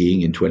lots of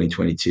skiing in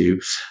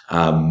 2022,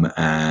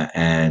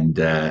 and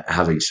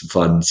having some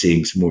fun,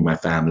 seeing some more of my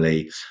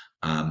family.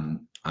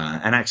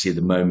 And actually, at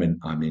the moment,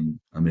 I'm in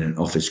an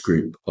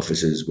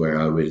offices where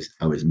I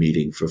was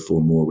meeting for four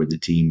more with the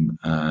team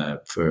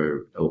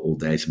for all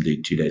day. So I'm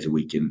doing 2 days a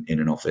week in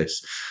an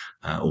office,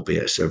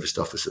 albeit a serviced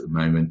office at the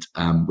moment,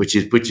 which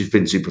has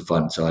been super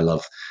fun. So I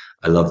love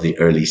the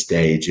early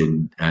stage,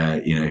 and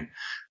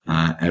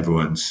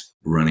everyone's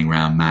running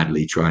around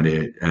madly trying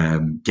to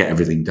get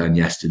everything done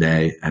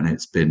yesterday, and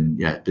it's been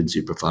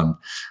super fun.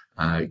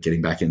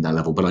 getting back in that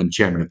level. But I'm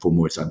chairman of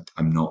Fullmore, so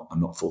I'm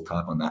not full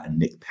time on that. And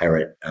Nick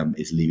Perrott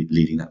is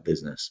leading that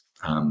business.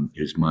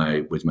 Who's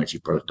my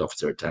chief product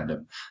officer at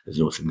Tandem. Is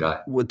an awesome guy.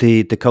 With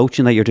the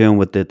coaching that you're doing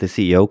with the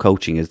CEO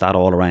coaching, is that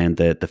all around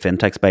the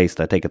fintech space?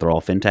 I take it they're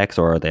all fintechs,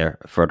 or are they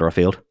further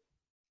afield?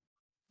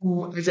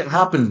 Well, as it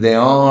happens, they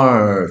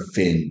are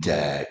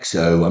fintech.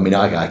 So, I mean,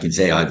 I can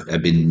say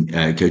I've been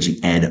coaching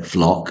Ed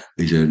Flock,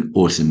 who's an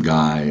awesome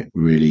guy,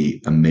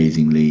 really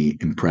amazingly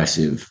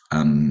impressive,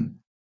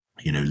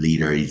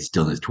 leader. He's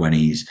still in his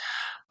 20s.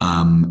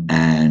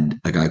 And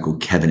a guy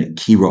called Kevin at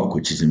Keyrock,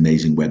 which is an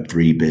amazing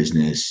Web3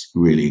 business,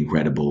 really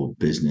incredible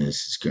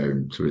business. It's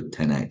grown sort of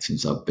 10x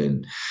since I've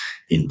been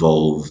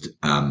involved.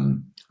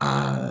 And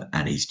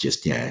he's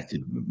just, yeah,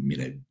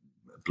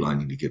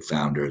 blindingly good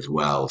founder as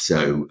well.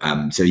 So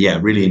yeah,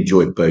 really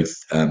enjoyed both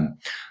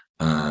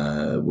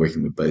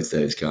working with both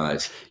those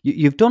guys.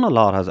 You've done a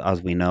lot,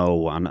 as we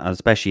know, and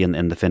especially in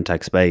the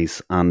fintech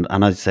space. And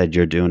as I said,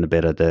 you're doing a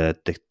bit of the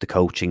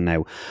coaching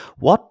now.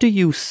 What do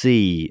you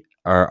see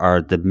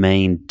are the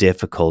main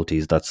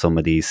difficulties that some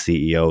of these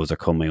CEOs are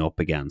coming up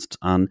against?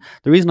 And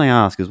the reason I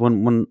ask is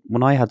when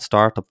I had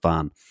Startup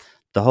Van,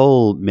 the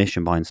whole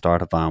mission behind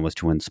Startup Van was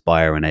to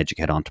inspire and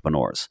educate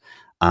entrepreneurs.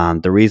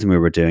 And the reason we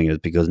were doing it is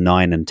because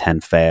 9 in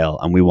 10 fail,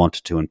 and we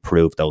wanted to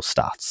improve those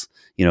stats,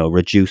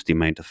 reduce the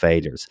amount of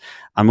failures.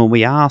 And when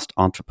we asked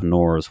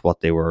entrepreneurs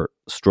what they were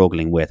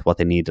struggling with, what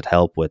they needed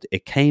help with,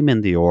 it came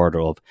in the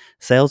order of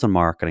sales and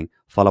marketing,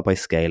 followed by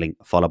scaling,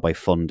 followed by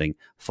funding,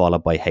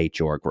 followed by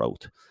HR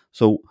growth.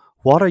 So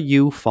what are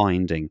you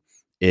finding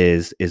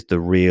is the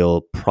real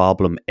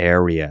problem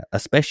area,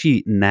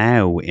 especially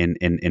now in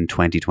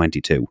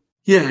 2022?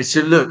 Yeah.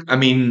 So look, I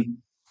mean,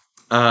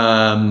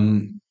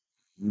 um,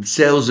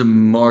 sales and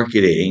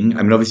marketing.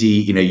 I mean, obviously,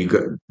 you've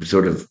got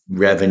sort of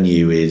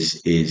revenue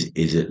is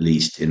at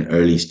least in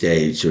early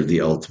stage sort of the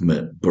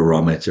ultimate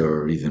barometer,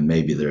 or even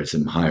maybe there are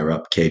some higher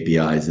up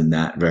KPIs than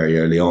that very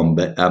early on.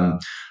 But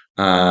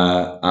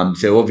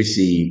so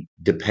obviously,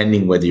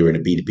 depending whether you're in a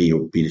B2B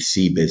or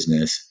B2C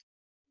business,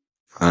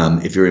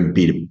 if you're in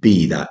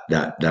B2B, that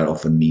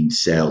often means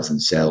sales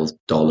and sales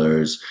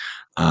dollars.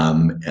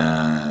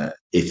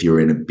 If you're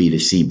in a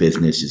B2C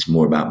business, it's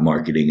more about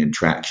marketing and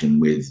traction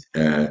with,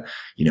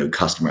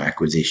 customer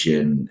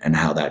acquisition and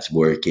how that's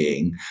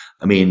working.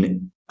 I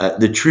mean,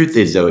 the truth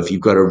is, though, if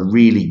you've got a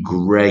really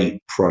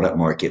great product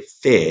market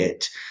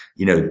fit,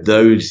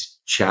 those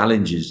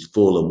challenges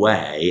fall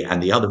away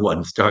and the other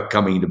ones start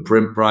coming into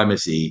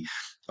primacy.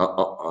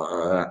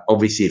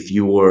 Obviously, if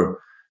you're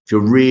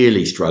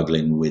really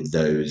struggling with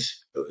those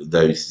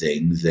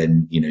things,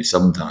 then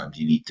sometimes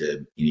you need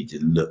to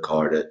look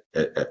hard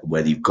at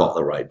whether you've got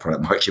the right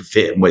product market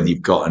fit and whether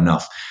you've got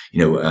enough,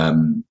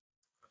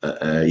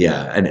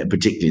 yeah, and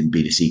particularly in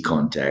the B2C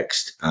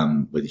context,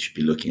 whether you should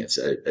be looking at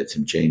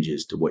some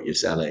changes to what you're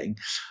selling.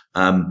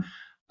 Um,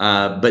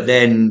 but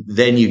then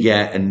you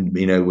get, and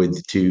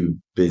with two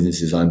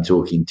businesses I'm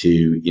talking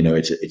to,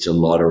 it's a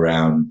lot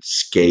around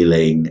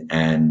scaling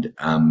and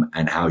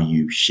how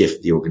you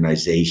shift the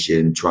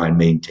organization, try and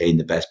maintain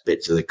the best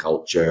bits of the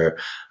culture,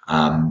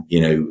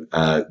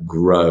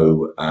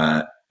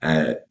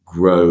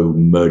 grow,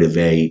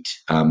 motivate,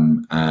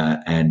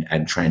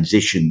 and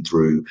transition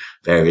through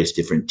various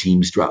different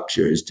team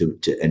structures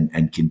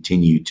and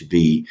continue to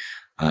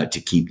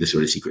keep the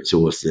sort of secret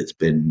sauce that's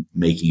been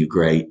making you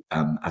great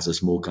as a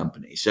small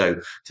company.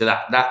 So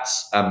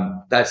that's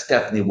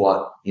definitely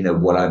what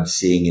I'm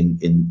seeing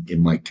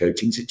in my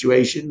coaching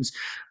situations.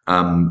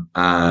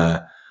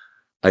 I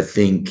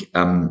think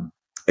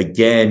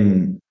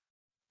again,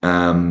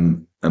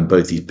 and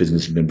both these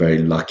businesses have been very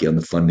lucky on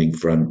the funding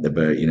front. They're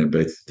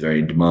both very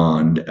in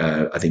demand.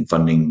 I think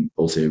funding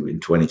also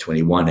in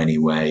 2021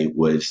 anyway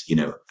was,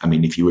 I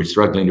mean, if you were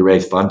struggling to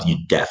raise funds, you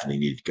definitely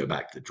need to go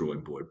back to the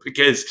drawing board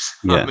because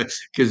Yeah.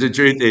 the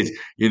truth is,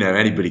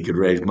 anybody could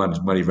raise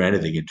money for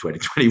anything in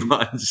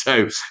 2021.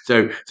 So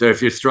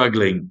if you're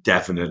struggling,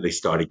 definitely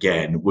start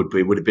again.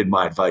 Would have been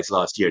my advice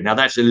last year. Now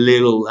that's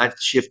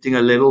shifting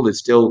a little. There's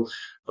still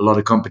a lot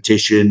of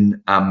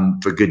competition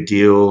for good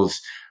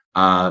deals.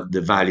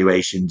 The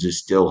valuations are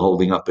still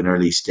holding up in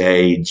early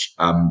stage,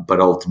 but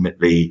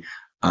ultimately,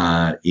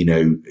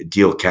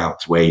 deal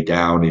counts way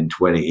down in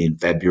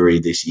February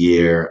this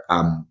year,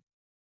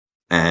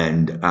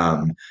 and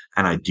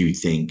I do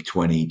think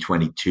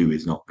 2022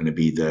 is not going to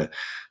be the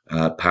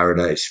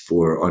paradise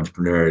for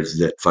entrepreneurs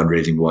that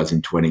fundraising was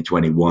in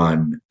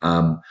 2021.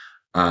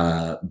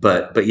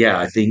 But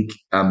yeah,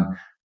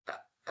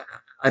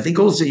 I think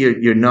also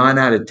your 9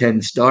 out of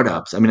 10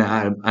 startups. I mean,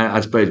 I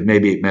suppose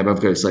maybe I've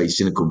got a slightly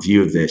cynical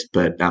view of this,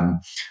 but uh,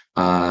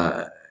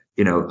 I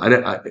don't.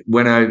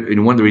 One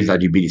of the reasons I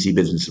do B2C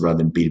businesses rather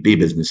than B2B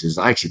businesses,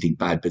 I actually think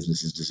bad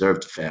businesses deserve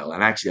to fail,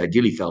 and actually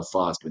ideally fail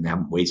fast when they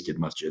haven't wasted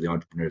much of the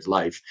entrepreneur's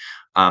life.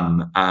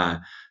 Um, uh,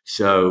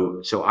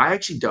 so I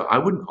actually don't. I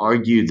wouldn't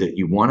argue that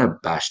you want to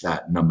bash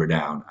that number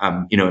down.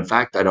 In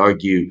fact, I'd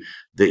argue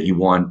that you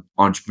want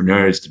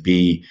entrepreneurs to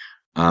be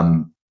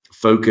um,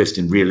 focused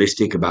and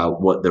realistic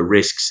about what the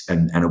risks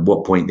and at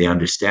what point they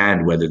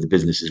understand whether the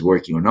business is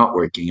working or not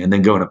working, and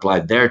then go and apply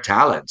their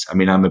talents. I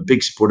mean, I'm a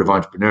big supporter of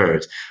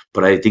entrepreneurs,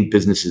 but I think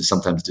businesses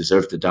sometimes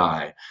deserve to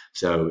die.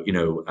 So,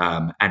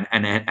 and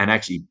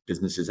actually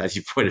businesses, as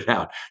you pointed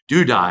out,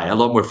 do die a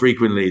lot more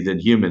frequently than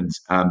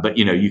humans. But,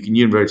 you can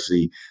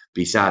universally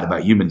be sad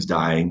about humans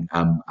dying.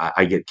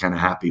 I get kind of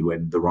happy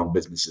when the wrong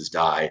businesses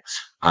die,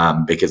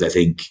 because I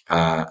think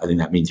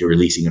that means you're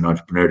releasing an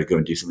entrepreneur to go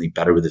and do something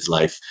better with his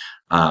life,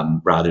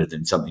 rather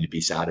than something to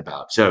be sad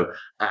about. So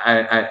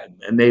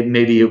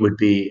maybe it would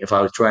be, if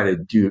I was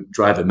trying to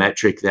drive a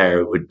metric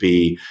there, it would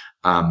be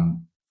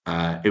time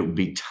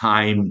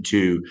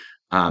to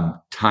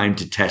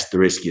test the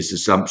riskiest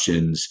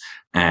assumptions,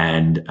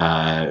 and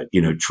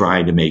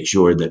trying to make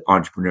sure that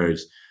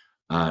entrepreneurs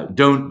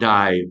don't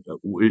die.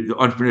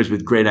 Entrepreneurs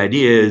with great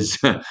ideas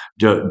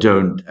don't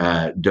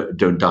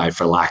die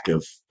for lack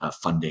of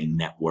funding,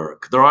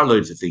 network. There are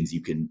loads of things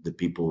that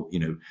people,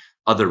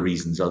 other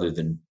reasons other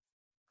than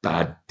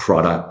bad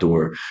product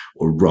or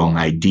wrong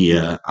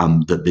idea,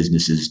 that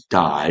businesses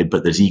die.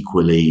 But there's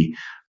equally,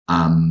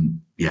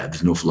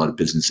 there's an awful lot of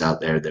business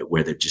out there that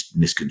where they've just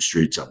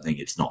misconstrued something.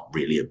 It's not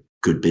really a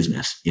good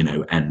business,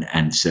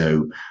 and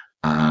so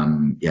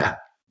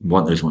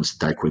want those ones to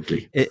die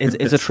quickly.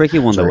 It's a tricky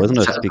one though, Sorry. isn't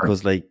it?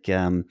 Because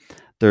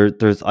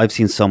there's I've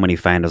seen so many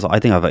founders. I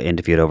think I've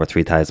interviewed over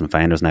 3,000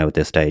 founders now at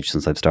this stage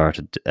since I've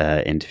started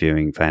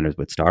interviewing founders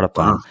with Startup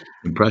Wow, Fan.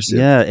 impressive.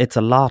 Yeah, it's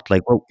a lot.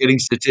 Like, well, Getting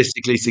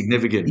statistically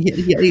significant.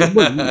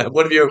 well,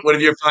 What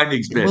have your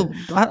findings been? well,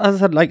 as I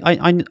said, like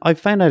I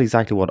found out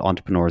exactly what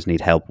entrepreneurs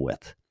need help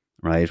with,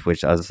 right?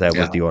 Which, as I said,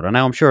 was Yeah. the order.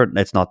 Now I'm sure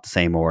it's not the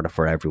same order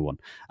for everyone,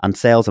 and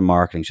sales and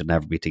marketing should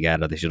never be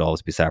together. They should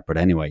always be separate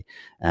anyway.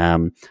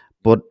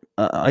 But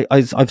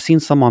I've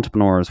seen some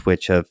entrepreneurs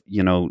which have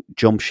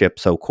jumped ship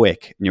so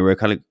quick, and you were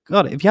kind of,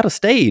 God, if you had a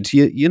stage,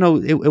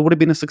 it would have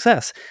been a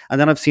success. And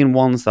then I've seen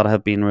ones that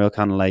have been real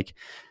kind of like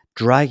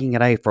dragging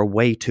it out for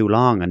way too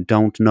long and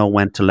don't know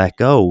when to let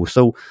go.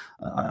 So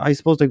I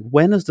suppose, like,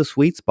 when is the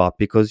sweet spot?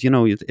 Because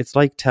it's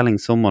like telling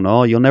someone,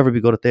 oh, you'll never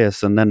be good at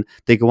this, and then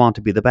they go on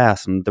to be the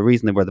best, and the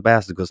reason they were the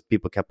best is because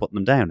people kept putting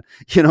them down.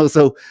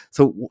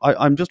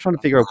 I'm just trying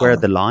to figure out where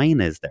the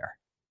line is there.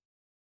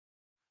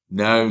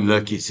 No,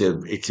 look, it's a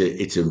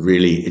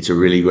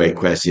really great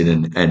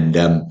question,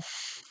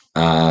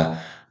 uh,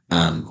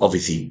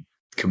 obviously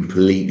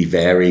completely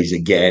varies,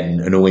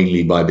 again,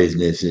 annoyingly, by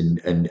business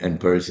and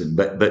person.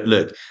 But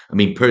look, I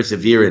mean,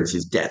 perseverance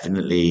is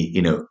definitely,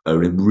 a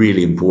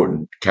really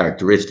important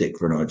characteristic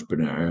for an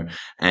entrepreneur.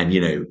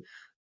 And,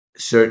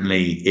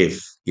 certainly,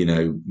 if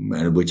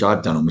which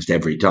I've done almost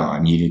every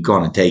time, you've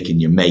gone and taken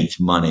your mate's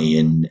money,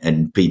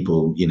 and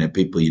people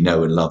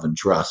and love and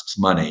trust's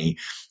money,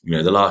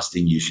 the last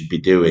thing you should be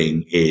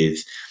doing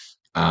is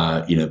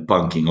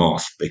bunking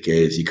off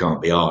because you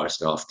can't be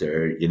arsed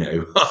after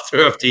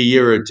after a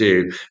year or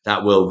two.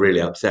 That will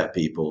really upset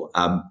people.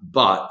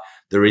 But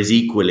there is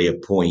equally a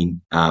point.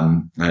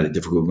 I had a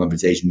difficult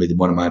conversation with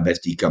one of my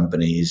investee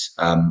companies.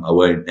 I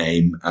won't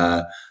name.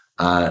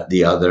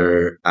 The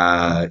other,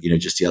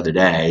 just the other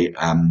day,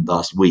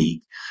 last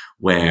week,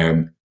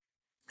 where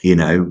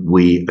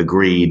we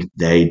agreed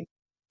they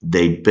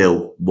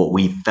built what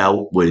we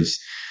felt was,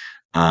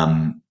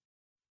 um,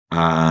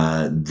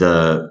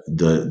 the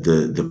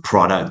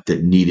product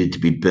that needed to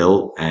be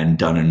built, and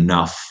done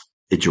enough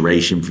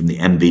iteration from the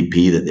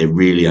MVP that they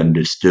really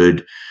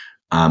understood,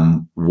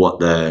 what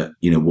the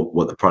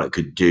product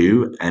could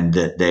do, and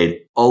that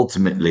they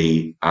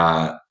ultimately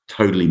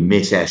totally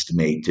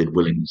misestimated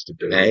willingness to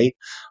pay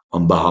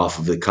on behalf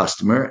of the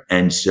customer.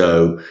 And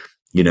so,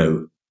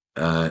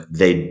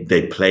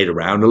 they played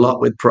around a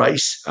lot with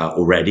price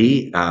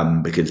already,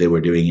 because they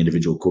were doing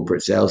individual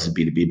corporate sales as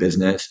B2B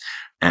business,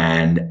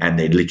 and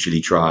they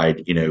literally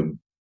tried to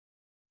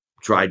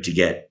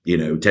get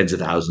tens of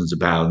thousands of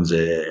pounds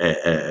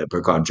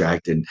per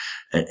contract, and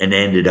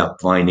ended up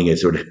finding a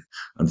sort of,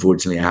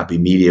 unfortunately, a happy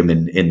medium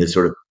in the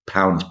sort of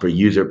pounds per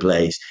user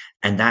place.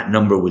 And that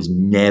number was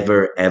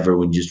never ever,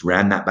 when you just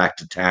ran that back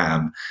to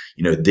TAM,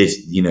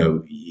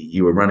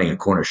 you were running a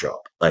corner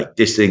shop. Like,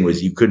 this thing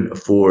was, you couldn't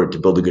afford to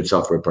build a good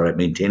software product,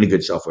 maintain a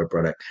good software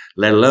product,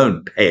 let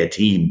alone pay a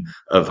team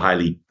of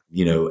highly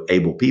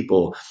able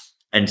people.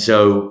 And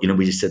so,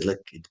 we just said, look,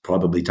 it's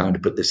probably time to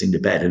put this thing to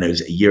bed. And it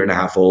was a year and a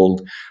half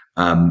old,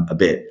 a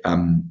bit, a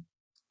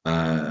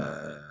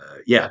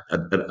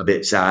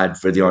bit sad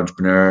for the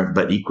entrepreneur,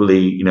 but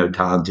equally,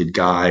 talented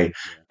guy.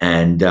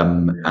 And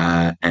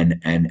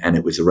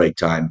it was the right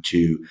time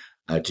to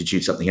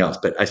choose something else.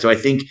 But so I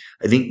think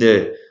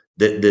the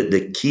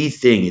key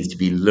thing is to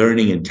be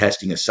learning and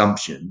testing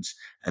assumptions,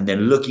 and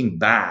then looking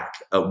back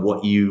at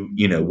what you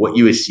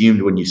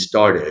assumed when you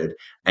started,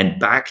 and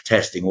back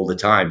testing all the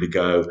time to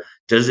go,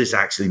 does this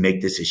actually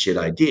make this a shit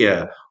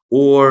idea,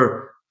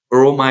 or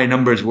are all my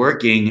numbers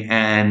working,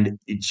 and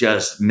it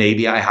just,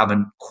 maybe I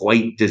haven't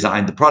quite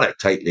designed the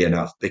product tightly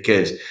enough,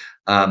 because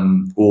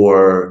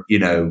or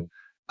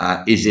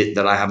is it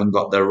that I haven't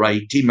got the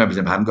right team members,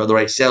 and I haven't got the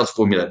right sales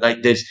formula?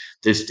 Like, there's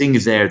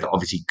things there that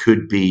obviously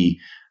could be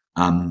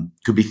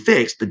could be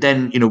fixed. But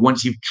then,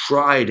 once you've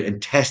tried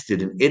and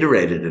tested and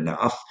iterated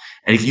enough,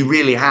 and if you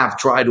really have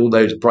tried all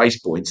those price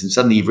points and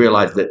suddenly you've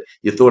realized that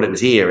you thought it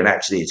was here and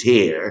actually it's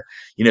here,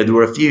 there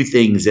were a few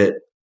things that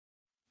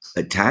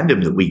a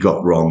Tandem that we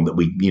got wrong, that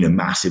we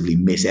massively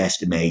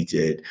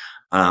misestimated.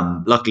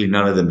 Luckily,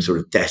 none of them sort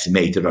of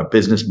decimated our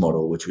business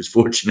model, which was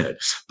fortunate.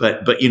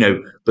 But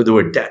there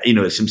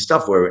were some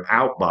stuff where we're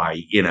out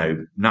by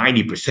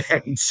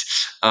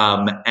 90%,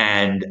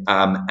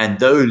 and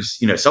those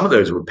some of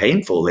those were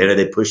painful.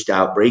 They pushed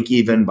out break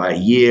even by a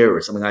year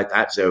or something like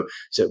that.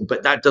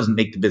 But that doesn't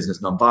make the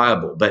business non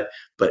viable. But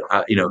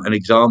an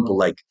example,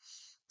 like,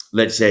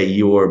 let's say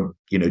you're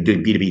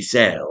doing B2B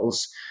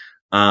sales,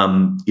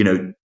 you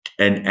know,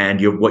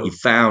 and what you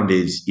found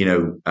is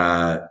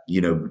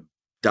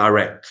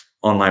direct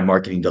online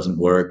marketing doesn't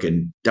work,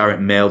 and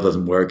direct mail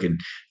doesn't work, and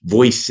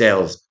voice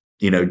sales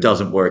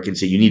doesn't work, and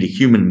so you need a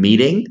human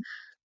meeting.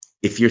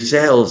 If your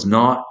sales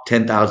not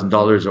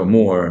 $10,000 or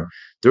more,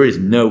 there is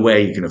no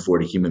way you can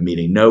afford a human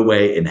meeting. No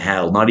way in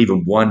hell, not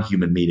even one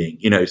human meeting.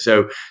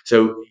 So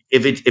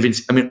if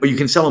it's, I mean, or you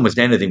can sell almost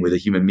anything with a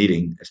human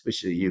meeting,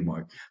 especially you,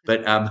 Mark.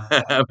 But but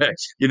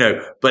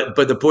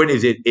the point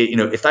is,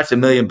 if that's $1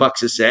 million a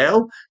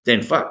sale,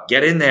 then fuck,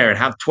 get in there and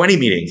have 20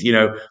 meetings.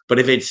 But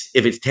if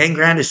it's 10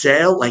 grand a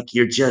sale, like,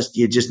 you're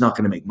just not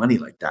going to make money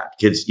like that,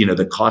 because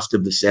the cost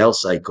of the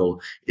sales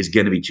cycle is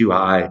going to be too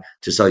high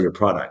to sell your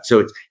product.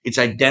 So it's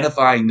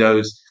identifying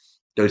those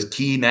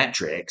key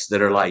metrics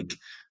that are like,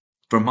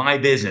 for my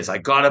business, I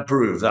got to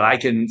prove that I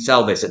can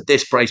sell this at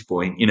this price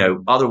point.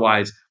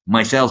 Otherwise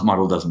my sales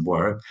model doesn't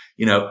work.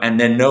 And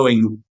then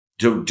knowing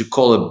to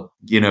call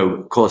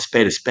a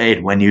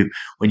spade when you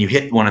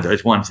hit one of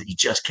those ones that you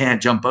just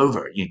can't jump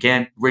over, you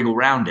can't wriggle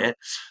around it.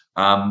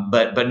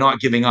 But not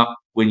giving up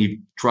when you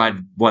tried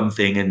one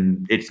thing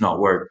and it's not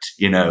worked,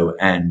 and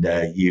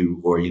I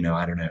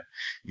don't know,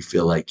 you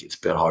feel like it's a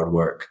bit hard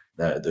work.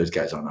 Those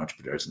guys aren't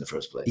entrepreneurs in the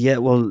first place. Yeah,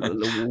 well,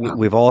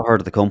 we've all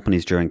heard of the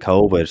companies during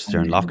COVID,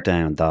 during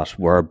lockdown, that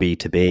were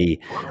B2B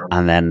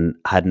and then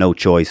had no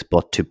choice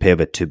but to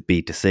pivot to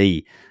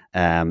B2C,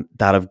 that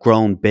have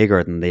grown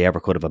bigger than they ever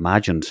could have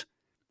imagined,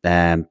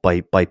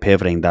 by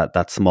pivoting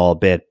that small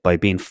bit, by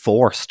being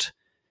forced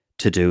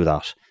to do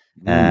that.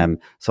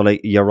 So, like,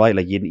 you're right,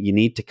 like, you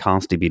need to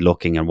constantly be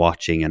looking and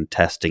watching and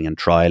testing and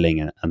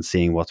trialing and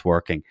seeing what's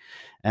working.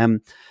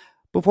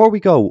 Before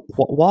we go,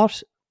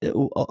 what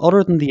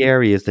other than the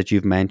areas that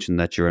you've mentioned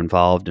that you're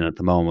involved in at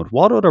the moment,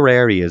 what other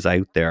areas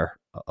out there,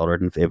 other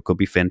than, it could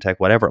be fintech,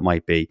 whatever it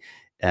might be,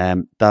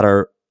 that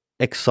are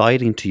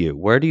exciting to you?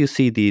 Where do you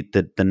see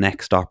the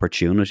next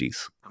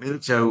opportunities? I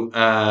mean, so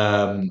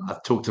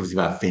I've talked obviously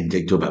about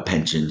fintech, talked about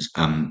pensions.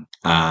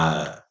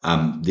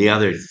 The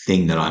other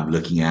thing that I'm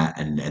looking at,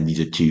 and these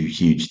are two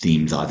huge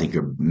themes that I think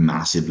are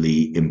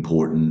massively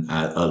important.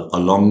 A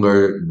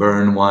longer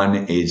burn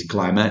one is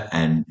climate,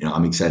 and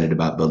I'm excited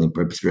about building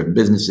purpose-driven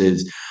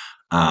businesses.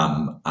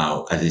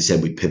 As I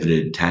said, we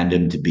pivoted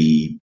Tandem to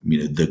be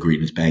the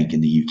greenest bank in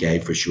the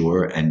UK for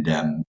sure, and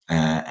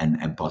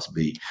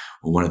possibly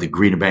one of the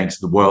greener banks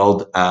in the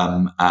world.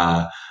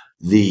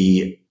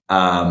 The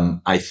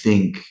I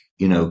think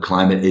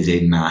climate is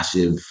a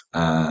massive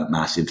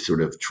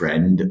sort of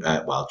trend.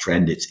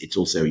 Trend. It's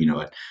also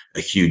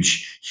a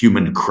huge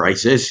human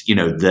crisis.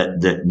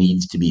 That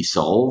needs to be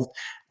solved.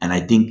 And I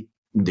think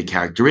the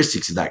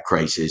characteristics of that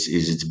crisis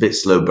is it's a bit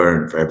slow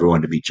burn for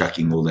everyone to be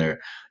chucking all their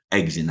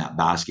eggs in that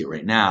basket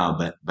right now.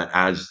 But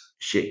as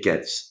shit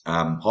gets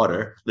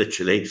hotter,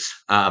 literally,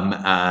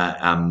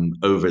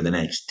 over the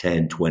next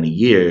 10, 20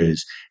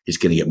 years, it's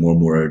going to get more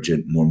and more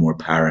urgent, more and more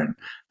apparent,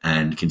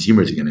 and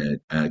consumers are going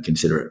to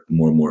consider it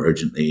more and more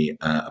urgently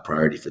a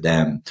priority for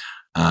them.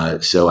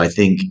 So I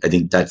think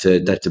that's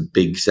a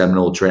big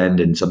seminal trend,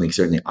 and something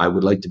certainly I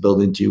would like to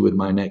build into with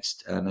my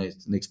next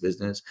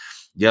business.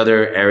 The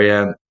other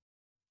area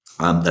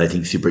that I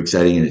think is super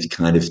exciting, and it's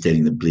kind of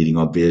stating the bleeding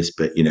obvious,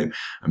 but I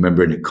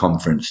remember in a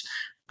conference,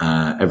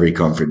 every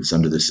conference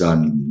under the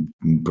sun,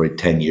 probably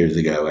 10 years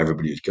ago,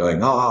 everybody was going,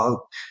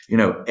 oh,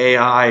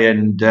 AI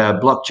and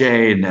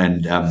blockchain,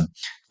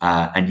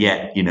 and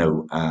yet,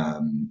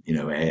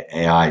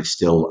 AI is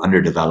still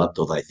underdeveloped,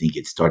 although I think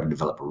it's starting to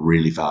develop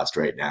really fast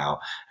right now.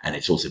 And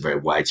it's also very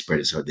widespread.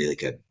 It's hardly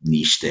like a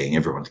niche thing.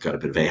 Everyone's got a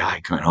bit of AI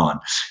going on.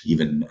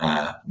 Even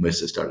most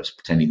of the startups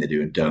pretending they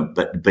do and don't.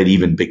 But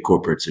even big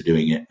corporates are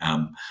doing it.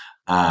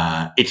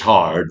 It's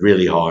hard,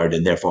 really hard,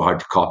 and therefore hard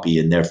to copy,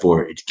 and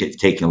therefore it's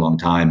taking a long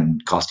time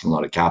and costing a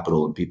lot of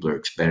capital, and people are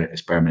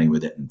experimenting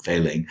with it and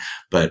failing.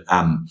 But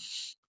uh,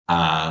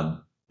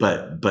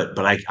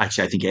 I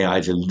think AI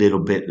is a little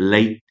bit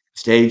late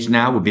stage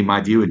now, would be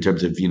my view, in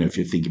terms of if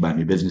you're thinking about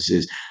new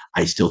businesses.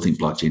 I still think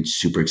blockchain is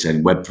super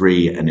exciting.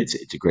 Web3, and it's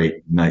a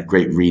great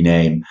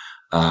rename.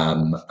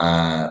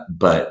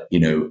 But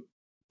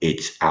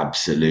it's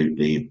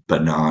absolutely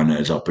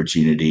bananas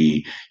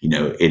opportunity.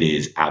 It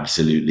is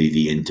absolutely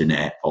the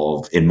internet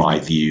of, in my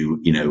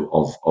view,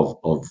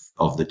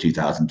 of the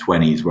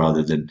 2020s,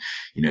 rather than,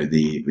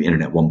 the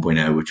internet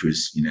 1.0, which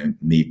was,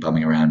 me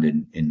bumming around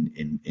in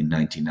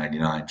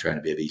 1999 trying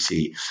to be a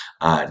VC,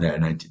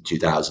 no,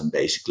 2000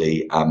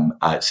 basically.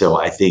 So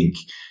I think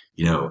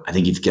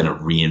it's going to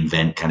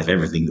reinvent kind of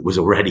everything that was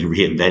already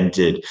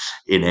reinvented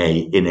in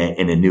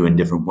a new and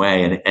different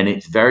way, and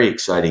it's very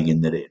exciting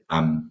in that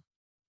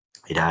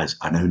it has,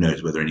 and who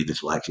knows whether any of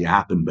this will actually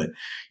happen, but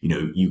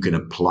you can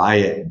apply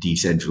it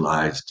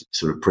decentralized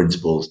sort of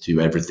principles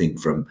to everything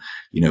from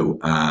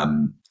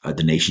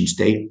the nation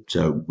state.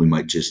 So we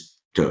might just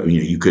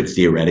you could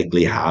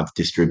theoretically have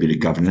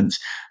distributed governance,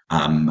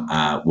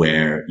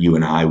 where you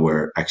and I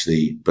were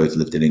actually both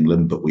lived in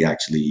England, but we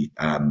actually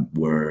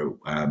were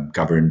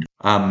governed.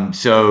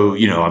 So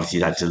obviously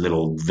that's a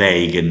little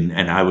vague, and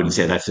I wouldn't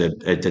say that's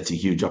a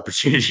huge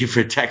opportunity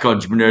for tech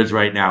entrepreneurs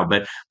right now,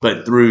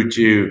 but through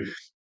to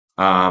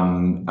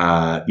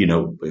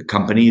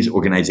companies,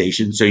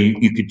 organizations. So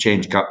you could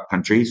change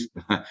countries,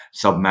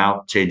 sub them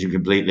out, change them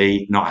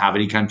completely, not have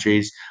any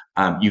countries.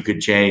 You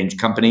could change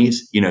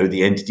companies,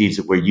 the entities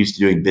that we're used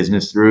to doing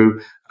business through.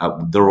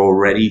 There are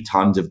already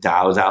tons of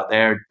DAOs out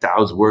there.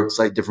 DAOs work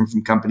slightly different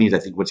from companies. I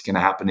think what's going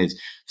to happen is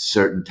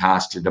certain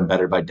tasks are done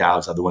better by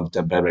DAOs, other ones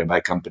done better by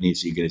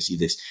companies. So you're going to see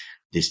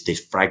this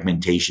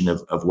fragmentation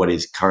of what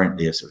is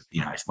currently a sort of,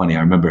 it's funny. I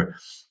remember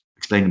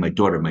explaining to my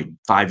daughter, my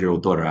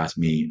 5-year-old daughter asked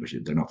me, which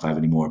they're not 5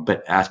 anymore,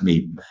 but asked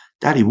me,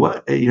 Daddy,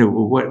 what do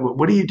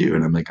you do?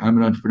 And I'm like, I'm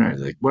an entrepreneur.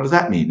 They're like, what does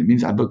that mean? It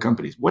means I build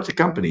companies. What's a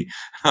company?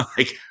 I'm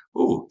like,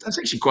 oh, that's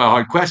actually quite a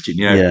hard question.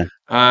 Yeah.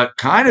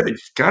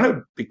 It's kind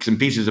of some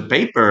pieces of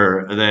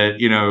paper that,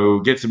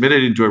 get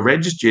submitted into a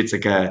registry. It's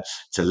a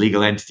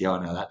legal entity. Oh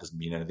no, that doesn't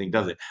mean anything,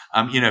 does it?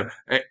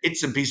 It's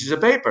some pieces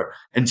of paper.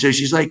 And so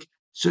she's like,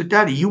 so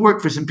Daddy, you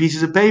work for some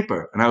pieces of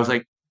paper. And I was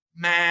like,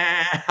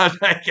 man, I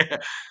was like,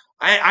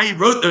 I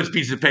wrote those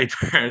pieces of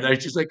paper. And I was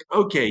just like,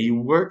 okay, you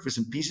work for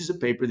some pieces of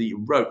paper that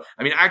you wrote.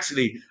 I mean,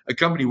 actually, a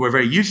company, we're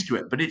very used to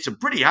it, but it's a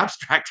pretty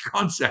abstract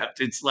concept.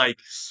 It's like,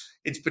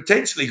 it's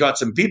potentially got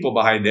some people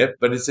behind it,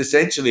 but it's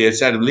essentially a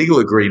set of legal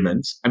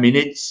agreements. I mean,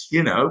 it's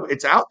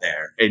out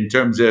there in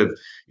terms of,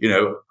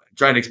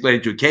 trying to explain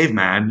it to a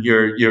caveman,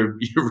 you're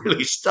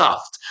really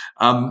stuffed.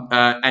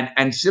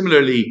 And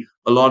similarly,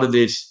 a lot of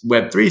this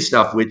Web3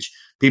 stuff, which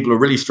people are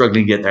really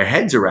struggling to get their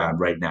heads around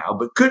right now,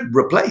 but could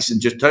replace and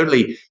just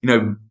totally,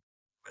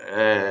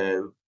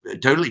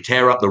 totally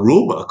tear up the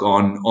rule book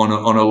on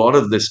a lot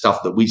of the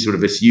stuff that we sort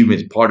of assume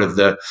is part of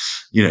the,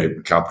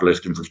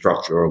 capitalist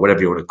infrastructure or whatever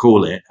you want to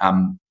call it.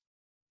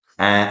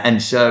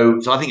 And so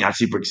I think that's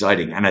super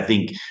exciting, and I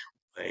think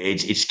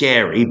it's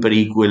scary, but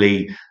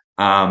equally,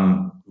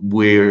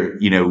 we're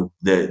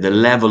the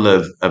level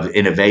of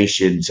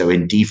innovation. So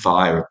in DeFi,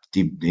 or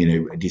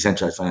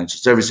decentralized financial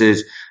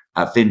services,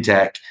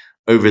 fintech,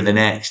 over the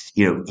next,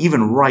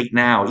 even right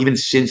now, even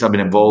since I've been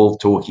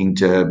involved talking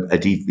to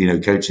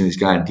coaching this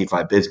guy in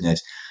DeFi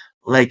business,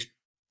 like,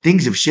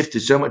 things have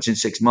shifted so much in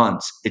 6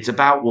 months. It's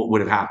about what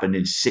would have happened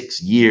in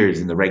 6 years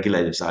in the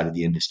regulated side of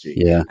the industry.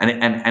 Yeah.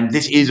 And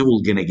this is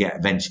all going to get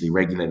eventually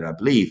regulated, I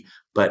believe.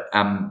 But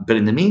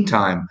in the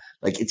meantime,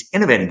 like, it's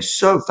innovating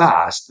so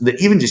fast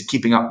that even just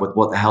keeping up with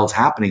what the hell's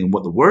happening and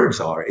what the words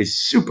are is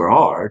super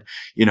hard.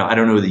 I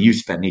don't know whether you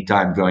spent any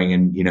time going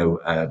and,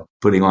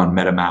 putting on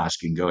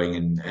MetaMask and going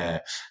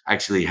and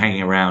actually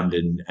hanging around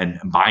and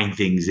buying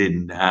things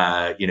in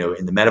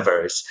the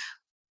metaverse.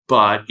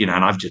 But, and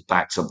I've just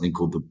backed something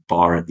called the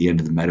bar at the end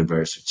of the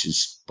metaverse, which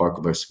is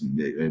Sparkleverse.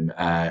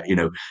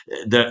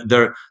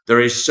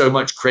 There is so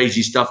much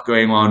crazy stuff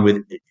going on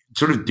with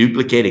sort of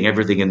duplicating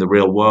everything in the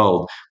real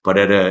world, but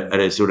at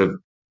a sort of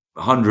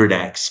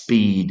 100x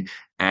speed,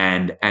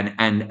 and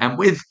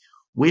with,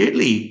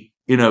 weirdly,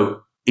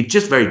 it's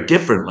just very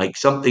different. Like,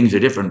 some things are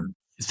different.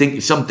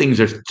 Some things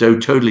are so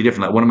totally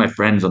different. Like, one of my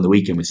friends on the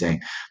weekend was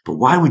saying, but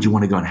why would you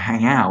want to go and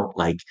hang out,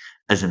 like,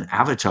 as an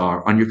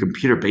avatar on your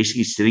computer,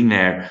 basically sitting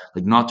there,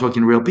 like, not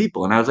talking to real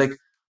people? And I was like,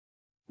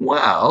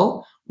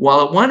 well,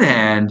 while at one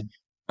hand,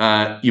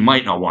 you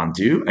might not want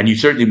to, and you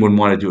certainly wouldn't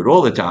want to do it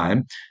all the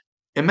time.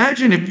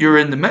 Imagine if you're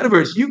in the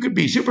metaverse, you could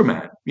be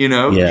Superman.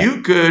 Yeah.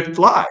 You could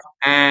fly,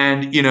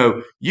 and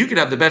you could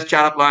have the best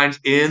chat up lines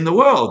in the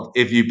world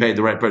if you paid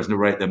the right person to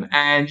write them.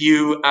 And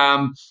you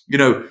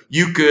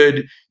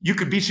could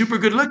be super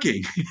good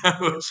looking.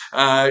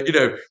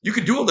 You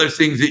could do all those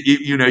things that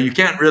you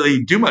can't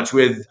really do much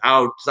with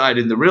outside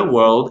in the real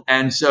world.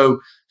 And so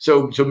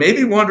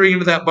maybe wandering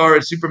into that bar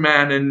as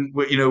Superman, and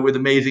with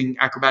amazing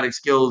acrobatic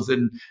skills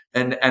and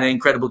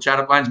incredible chat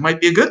up lines,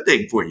 might be a good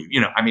thing for you.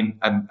 I mean,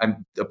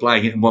 I'm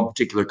applying it in one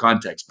particular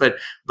context, but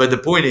the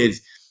point is,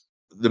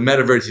 the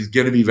metaverse is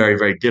going to be very,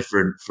 very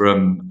different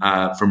from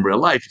real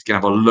life. It's going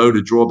to have a load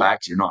of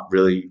drawbacks. You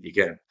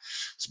can't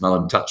smell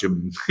them, touch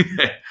them,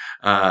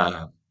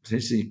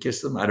 you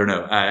kiss them. I don't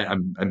know.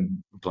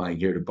 I'm applying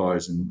here to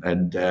bars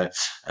and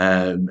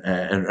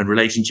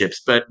relationships,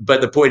 but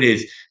the point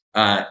is,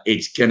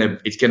 it's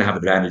gonna have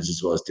advantages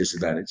as well as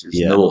disadvantages, and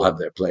Yeah. they'll all have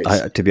their place.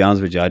 To be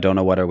honest with you, I don't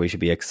know whether we should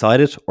be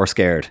excited or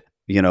scared,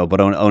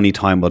 but only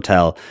time will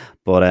tell.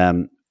 But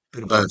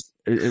Bit of both.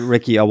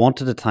 Ricky, I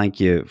wanted to thank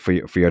you for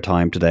your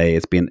time today.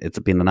 It's been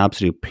an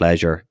absolute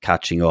pleasure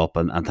catching up,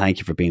 and thank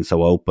you for being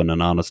so open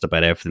and honest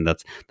about everything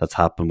that's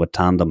happened with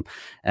Tandem.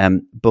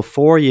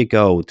 Before you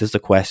go, this is a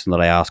question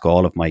that I ask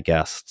all of my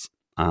guests,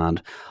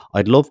 and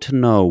I'd love to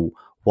know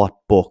what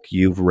book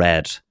you've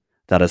read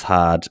that has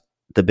had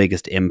the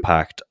biggest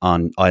impact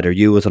on either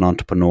you as an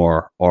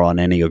entrepreneur or on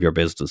any of your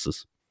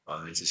businesses.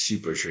 Oh, it's a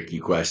super tricky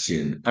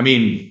question. I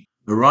mean,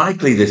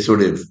 ironically,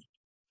 the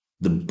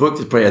book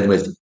that's probably had the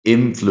most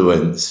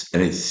influence,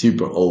 and it's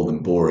super old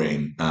and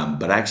boring,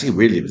 but actually,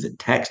 really, it was a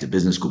text at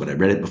business school, but I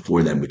read it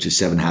before then, which is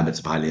Seven Habits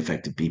of Highly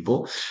Effective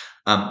People.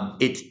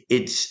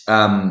 It's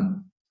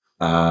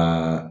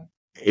uh,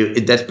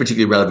 that's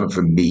particularly relevant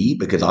for me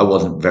because I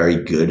wasn't very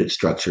good at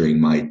structuring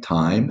my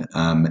time,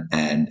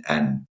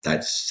 and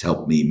that's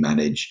helped me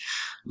manage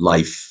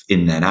life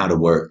in and out of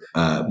work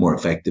more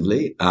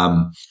effectively.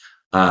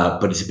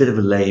 But it's a bit of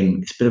a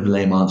lame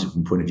answer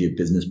from the point of view of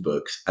business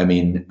books. I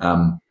mean,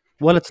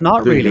 Well, it's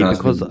not so you can really, ask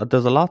because me,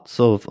 there's a lots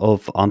of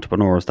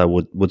entrepreneurs that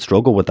would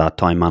struggle with that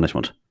time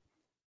management.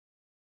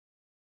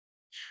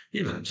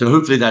 yeah. So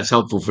hopefully that's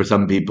helpful for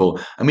some people.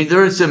 I mean,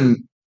 there are some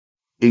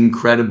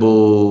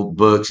incredible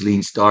books,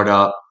 Lean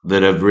Startup,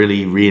 that have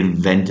really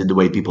reinvented the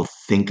way people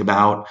think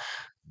about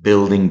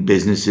building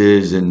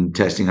businesses and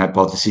testing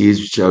hypotheses,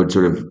 which I would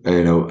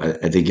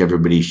I think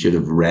everybody should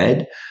have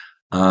read.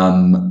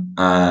 Um,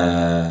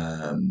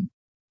 um,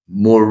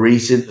 More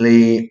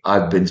recently,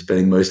 I've been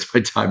spending most of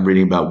my time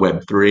reading about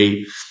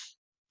Web3.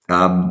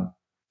 Um,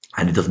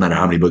 and it doesn't matter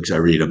how many books I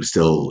read, I'm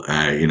still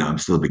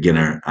a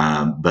beginner.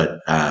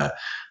 Uh,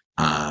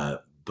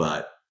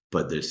 but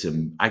but there's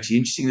some actually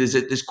interesting.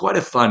 There's quite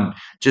a fun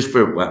just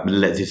for well,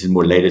 this is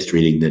more latest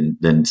reading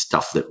than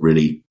stuff that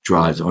really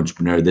drives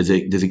entrepreneur. There's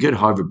a good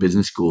Harvard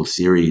Business School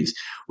series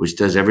which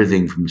does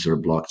everything from sort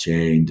of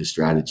blockchain to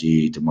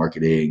strategy to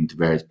marketing to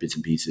various bits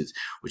and pieces,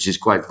 which is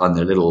quite fun.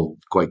 They're little,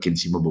 quite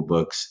consumable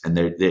books, and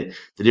the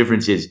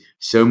difference is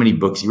so many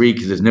books you read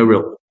because there's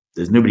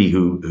nobody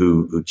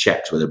who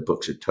checks whether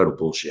books are total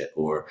bullshit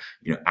or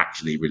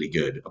actually really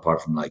good,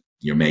 apart from like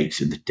your mates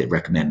and they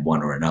recommend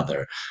one or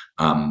another.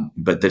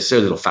 But there's so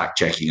little fact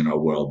checking in our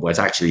world, whereas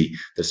actually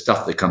the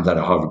stuff that comes out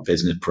of Harvard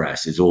Business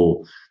Press is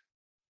all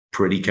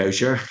pretty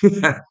kosher.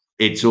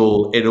 It's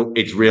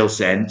real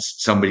sense.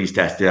 Somebody's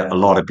tested it. A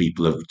lot of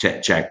people have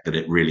checked that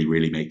it really,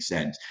 really makes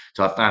sense.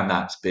 So I found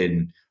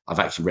I've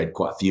actually read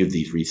quite a few of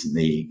these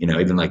recently,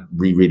 even like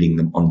rereading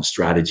them on the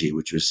strategy,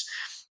 which was,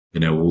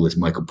 all this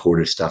Michael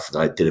Porter stuff that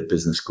I did at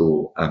business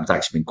school. It's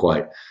actually been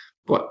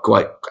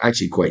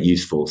quite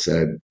useful.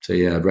 So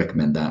yeah, I'd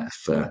recommend that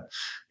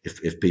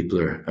if people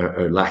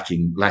are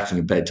lacking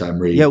a bedtime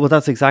Yeah, read. well,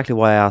 that's exactly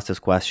why I asked this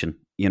question.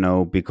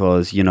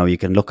 Because you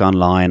can look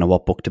online on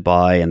what book to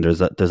buy, and there's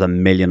a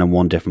million and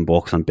one different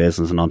books on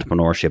business and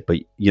entrepreneurship. But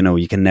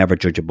you can never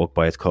judge a book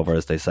by its cover,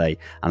 as they say,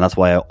 and that's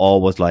why I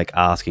always like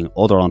asking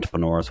other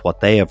entrepreneurs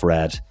what they have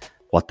read,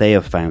 what they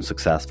have found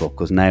successful,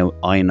 because now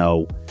I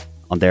know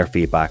on their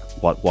feedback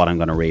what I'm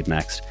going to read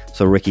next.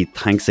 So, Ricky,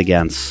 thanks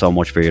again so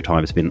much for your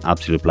time. It's been an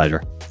absolute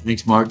pleasure.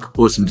 Thanks, Mark.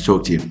 Awesome to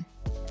talk to you.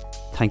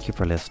 Thank you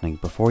for listening.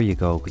 Before you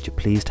go, could you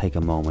please take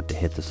a moment to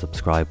hit the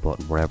subscribe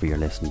button wherever you're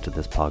listening to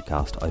this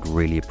podcast? I'd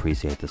really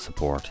appreciate the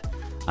support.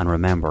 And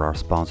remember, our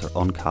sponsor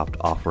Uncapped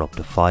offer up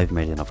to 5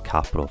 million of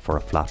capital for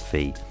a flat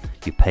fee.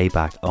 You pay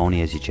back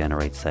only as you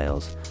generate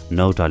sales,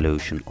 no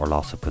dilution or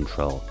loss of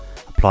control.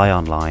 Apply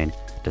online,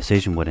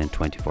 decision within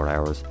 24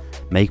 hours,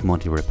 make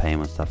monthly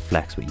repayments that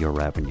flex with your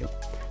revenue.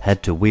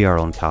 Head to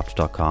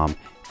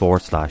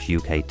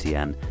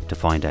weareuncapped.com/UKTN to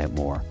find out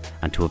more.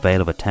 And to avail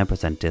of a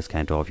 10%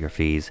 discount off your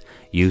fees,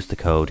 use the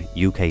code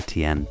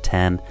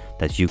UKTN10,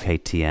 that's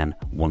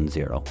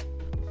UKTN10.